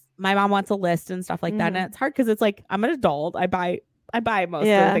my mom wants a list and stuff like that, and it's hard because it's like I'm an adult. I buy most of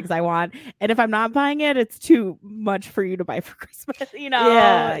the things I want, and if I'm not buying it, it's too much for you to buy for Christmas.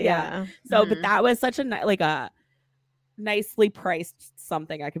 Yeah. So, but that was such a nicely priced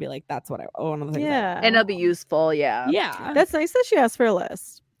something. I could be like, that's what I one of the things. Yeah. And it'll be useful. Yeah. Yeah. That's nice that she asked for a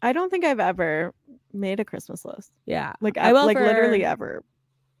list. I don't think I've ever made a Christmas list. Yeah. Like I will literally ever.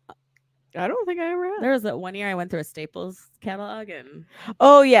 I don't think I ever have. There was that one year I went through a Staples catalog and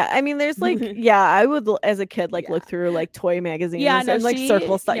Oh yeah, I mean, there's like I would as a kid look through like toy magazines Yeah, no, and like she-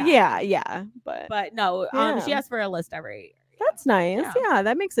 circle stuff. yeah. Yeah, but no, she Yeah. asked for a list every year. that's nice. Yeah. Yeah,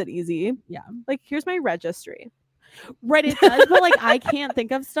 that makes it easy. Yeah. Like here's my registry. Right, it does, but like I can't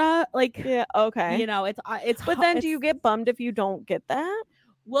think of stuff like Yeah. Okay. you know, it's But then, do you get bummed if you don't get that?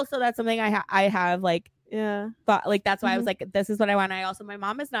 well? So that's something I have like Yeah. thought like that's why I was Mhm. like, this is what I want. I also my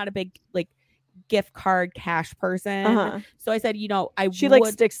mom is not a big like gift card cash person, Uh-huh. so I said, you know, I She would.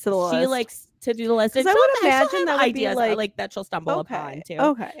 like sticks to the list. She likes to do the list, 'Cause and I would she'll imagine have that would be, ideas like- that she'll stumble okay. upon too.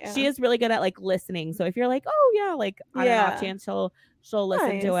 Okay. Yeah. She is really good at like listening. So if you're like, oh yeah, like on an off Yeah. chance, she'll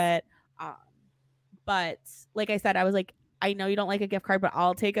listen to Nice. it. But like I said, I was like, I know you don't like a gift card, but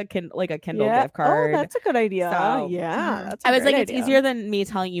I'll take a Kindle Yeah. gift card. Oh, that's a good idea. So, yeah. Mhm. That's. I was like, great it's idea. easier than me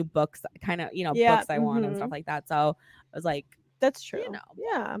telling you books, kind of, Yeah, books I want and mhm. stuff like that. So I was like, That's true. know.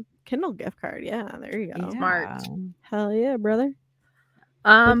 Yeah. Kindle gift card. Yeah. There you go. Smart. yeah. Hell yeah, brother.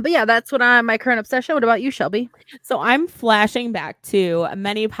 But yeah, that's what my current obsession. What about you, Shelby? So I'm flashing back to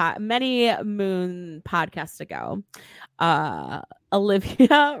many moon podcasts ago.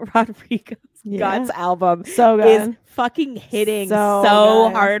 Olivia Rodrigo's Yeah. Guts album So is good. fucking hitting So so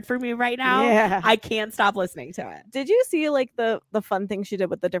good. hard for me right now. Yeah. I can't stop listening to it. Did you see like the fun thing she did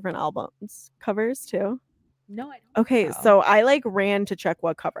with the different albums covers too? No, I don't. Okay, think so I like ran to check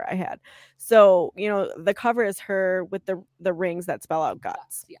what cover I had. So, the cover is her with the rings that spell out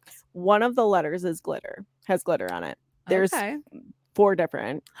guts. Yes. One of the letters is glitter, has glitter on it. There's Okay. 4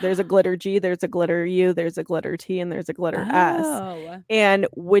 different. There's a glitter G, there's a glitter U, there's a glitter T, and there's a glitter S. Oh. And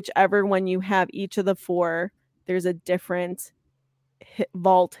whichever one you have, each of the 4, there's a different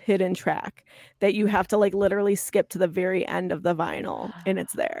vault hidden track that you have to like literally skip to the very end of the vinyl, and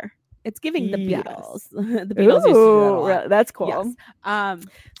it's there. It's giving the Yes. Beatles. The Beatles used to do that a Ooh, lot. that's cool. Yes.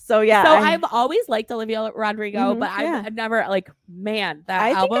 So yeah, So I've always liked Olivia Rodrigo, Mhm, but yeah. I've never like, man, that I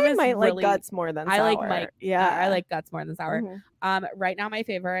think album I is might really, like Guts more than I Sour. like Mike. Yeah, I like Guts more than Sour. Mhm. Right now my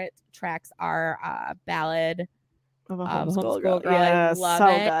favorite tracks are Ballad, Of a Homeschool homeschool Girl. Yeah, I love so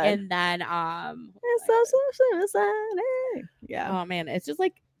it. good. And then It's so suicide. Yeah. oh man, it's just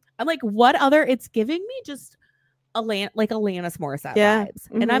like I'm like, what other? It's giving me just Alanis Morissette Yeah, vibes,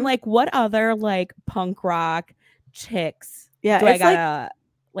 and I'm mhm. like, what other like punk rock chicks Yeah, do I it's like- gotta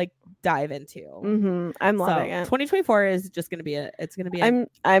like dive into? I'm So loving it. 2024 is just gonna be it's gonna be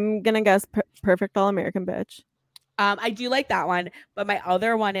I'm gonna guess Perfect All American Bitch. I do like that one, but my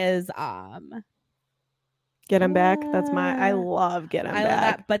other one is Get Him Back. That's I Uh, love Get Him I love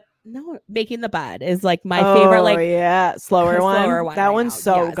Back. that, but no, Making the Bed is like my favorite. Like yeah, slower one. That right one's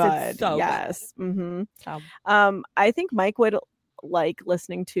now. so Yes, good. it's so yes. good. So, I think Mike would like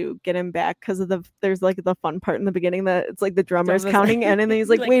listening to Get Him Back because of there's like the fun part in the beginning that it's like the drummer's Drummer's- counting and then he's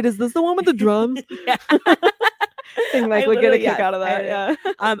like, Like- wait, is this the one with the drums? yeah. I think Mike I would get a literally- kick yes, out of that. I-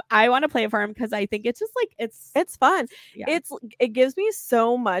 Yeah. I want to play it for him because I think it's just like It's fun. yeah. It gives me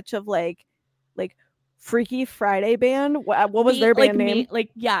so much of like Freaky Friday band. What was their band name?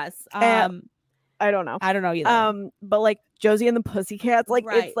 Yes. I don't know. I don't know either. But like Josie and the Pussycats, like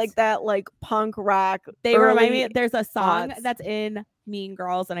Right. it's like that like punk rock. They remind me. early There's a song aughts. that's in Mean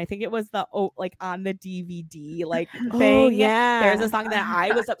Girls, and I think it was like on the DVD like Oh, thing. yeah. There's a song that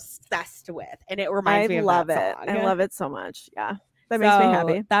I was obsessed with, and it reminds me of love that it. song. I love it so much. Yeah. That makes me So,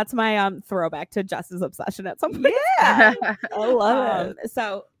 happy. That's my throwback to Jess's obsession at some point. Yeah. I love it.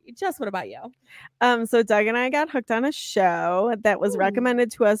 So, Jess, what about you? So Doug and I got hooked on a show that was Ooh. recommended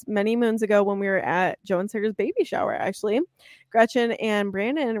to us many moons ago when we were at Joe and Sarah's baby shower, actually. Gretchen and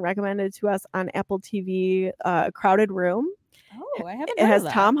Brandon recommended to us on Apple TV, Crowded Room. Oh, I haven't. It has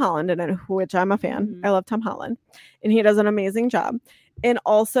Tom Holland in it, which I'm a fan. Mhm. I love Tom Holland, and he does an amazing job. And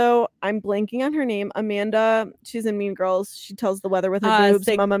also, I'm blanking on her name. Amanda, she's in Mean Girls. She tells the weather with her boobs.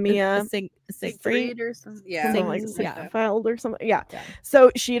 Mamma Mia. Siegfried. or something. Yeah. Something like yeah. Seinfeld or something. Yeah. Yeah.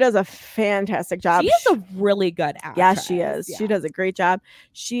 So she does a fantastic job. She is a really good actress. Yeah, she is. She does a great job.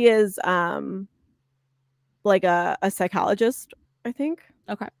 She is like a psychologist, I think.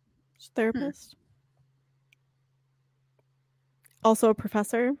 Okay. She's a therapist. Also a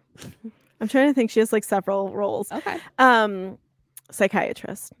professor. I'm trying to think. She has like several roles. Okay.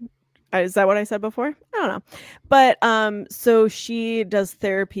 Psychiatrist. Is that what I said before? I don't know. But so she does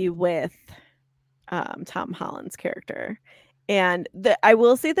therapy with Tom Holland's character. And I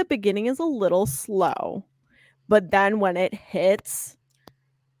will say the beginning is a little slow, but then when it hits,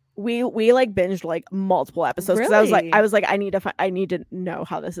 we like binged like multiple episodes because Really? I was like I need to know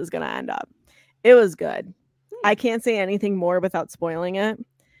how this is gonna end up. It was good. I can't say anything more without spoiling it,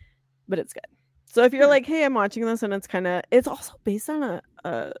 but it's good. So if you're like, hey, I'm watching this and it's also based on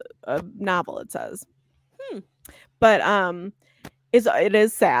a novel, it says. But it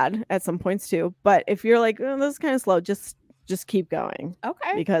is sad at some points too. But if you're like, oh, this is kind of slow, just keep going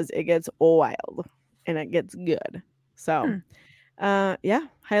Okay. because it gets wild and it gets good. So yeah,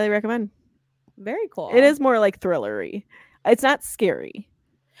 highly recommend. Very cool. It is more like thrillery. It's not scary,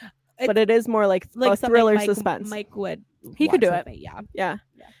 but it is more like a something thriller suspense. Mike would. He could watch do with it. me, yeah. Yeah.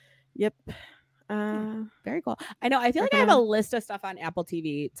 Yeah. Yep. Very cool. I know. I feel like I have a list of stuff on Apple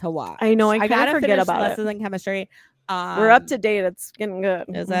TV to watch. I know. I kind gotta of forget finish about it. Lessons in Chemistry. We're up to date. It's getting good.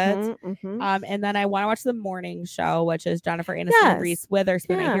 Is it? Mm-hmm. And then I want to watch the morning show, which is Jennifer Aniston and Yes. Reese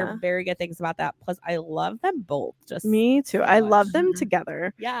Witherspoon. I hear Yeah. very good things about that. Plus, I love them both. Just Me too. so I love much. them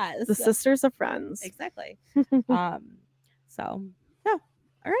together. Yes, The sisters of friends. exactly. So yeah.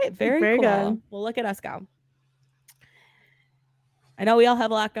 All right. Very Very cool. good. Well, look at us go. I know we all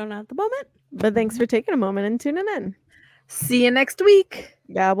have a lot going on at the moment. But thanks for taking a moment and tuning in. See you next week.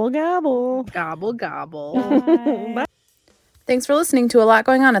 Gobble gobble. Gobble gobble. Bye. Thanks for listening to A Lot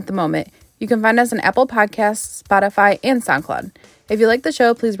Going On at the Moment. You can find us on Apple Podcasts, Spotify, and SoundCloud. If you like the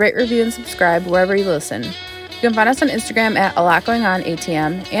show, please rate, review, and subscribe wherever you listen. You can find us on Instagram at A Lot Going On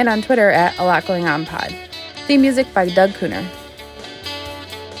ATM and on Twitter at A Lot Going On Pod. Theme music by Doug Cooner.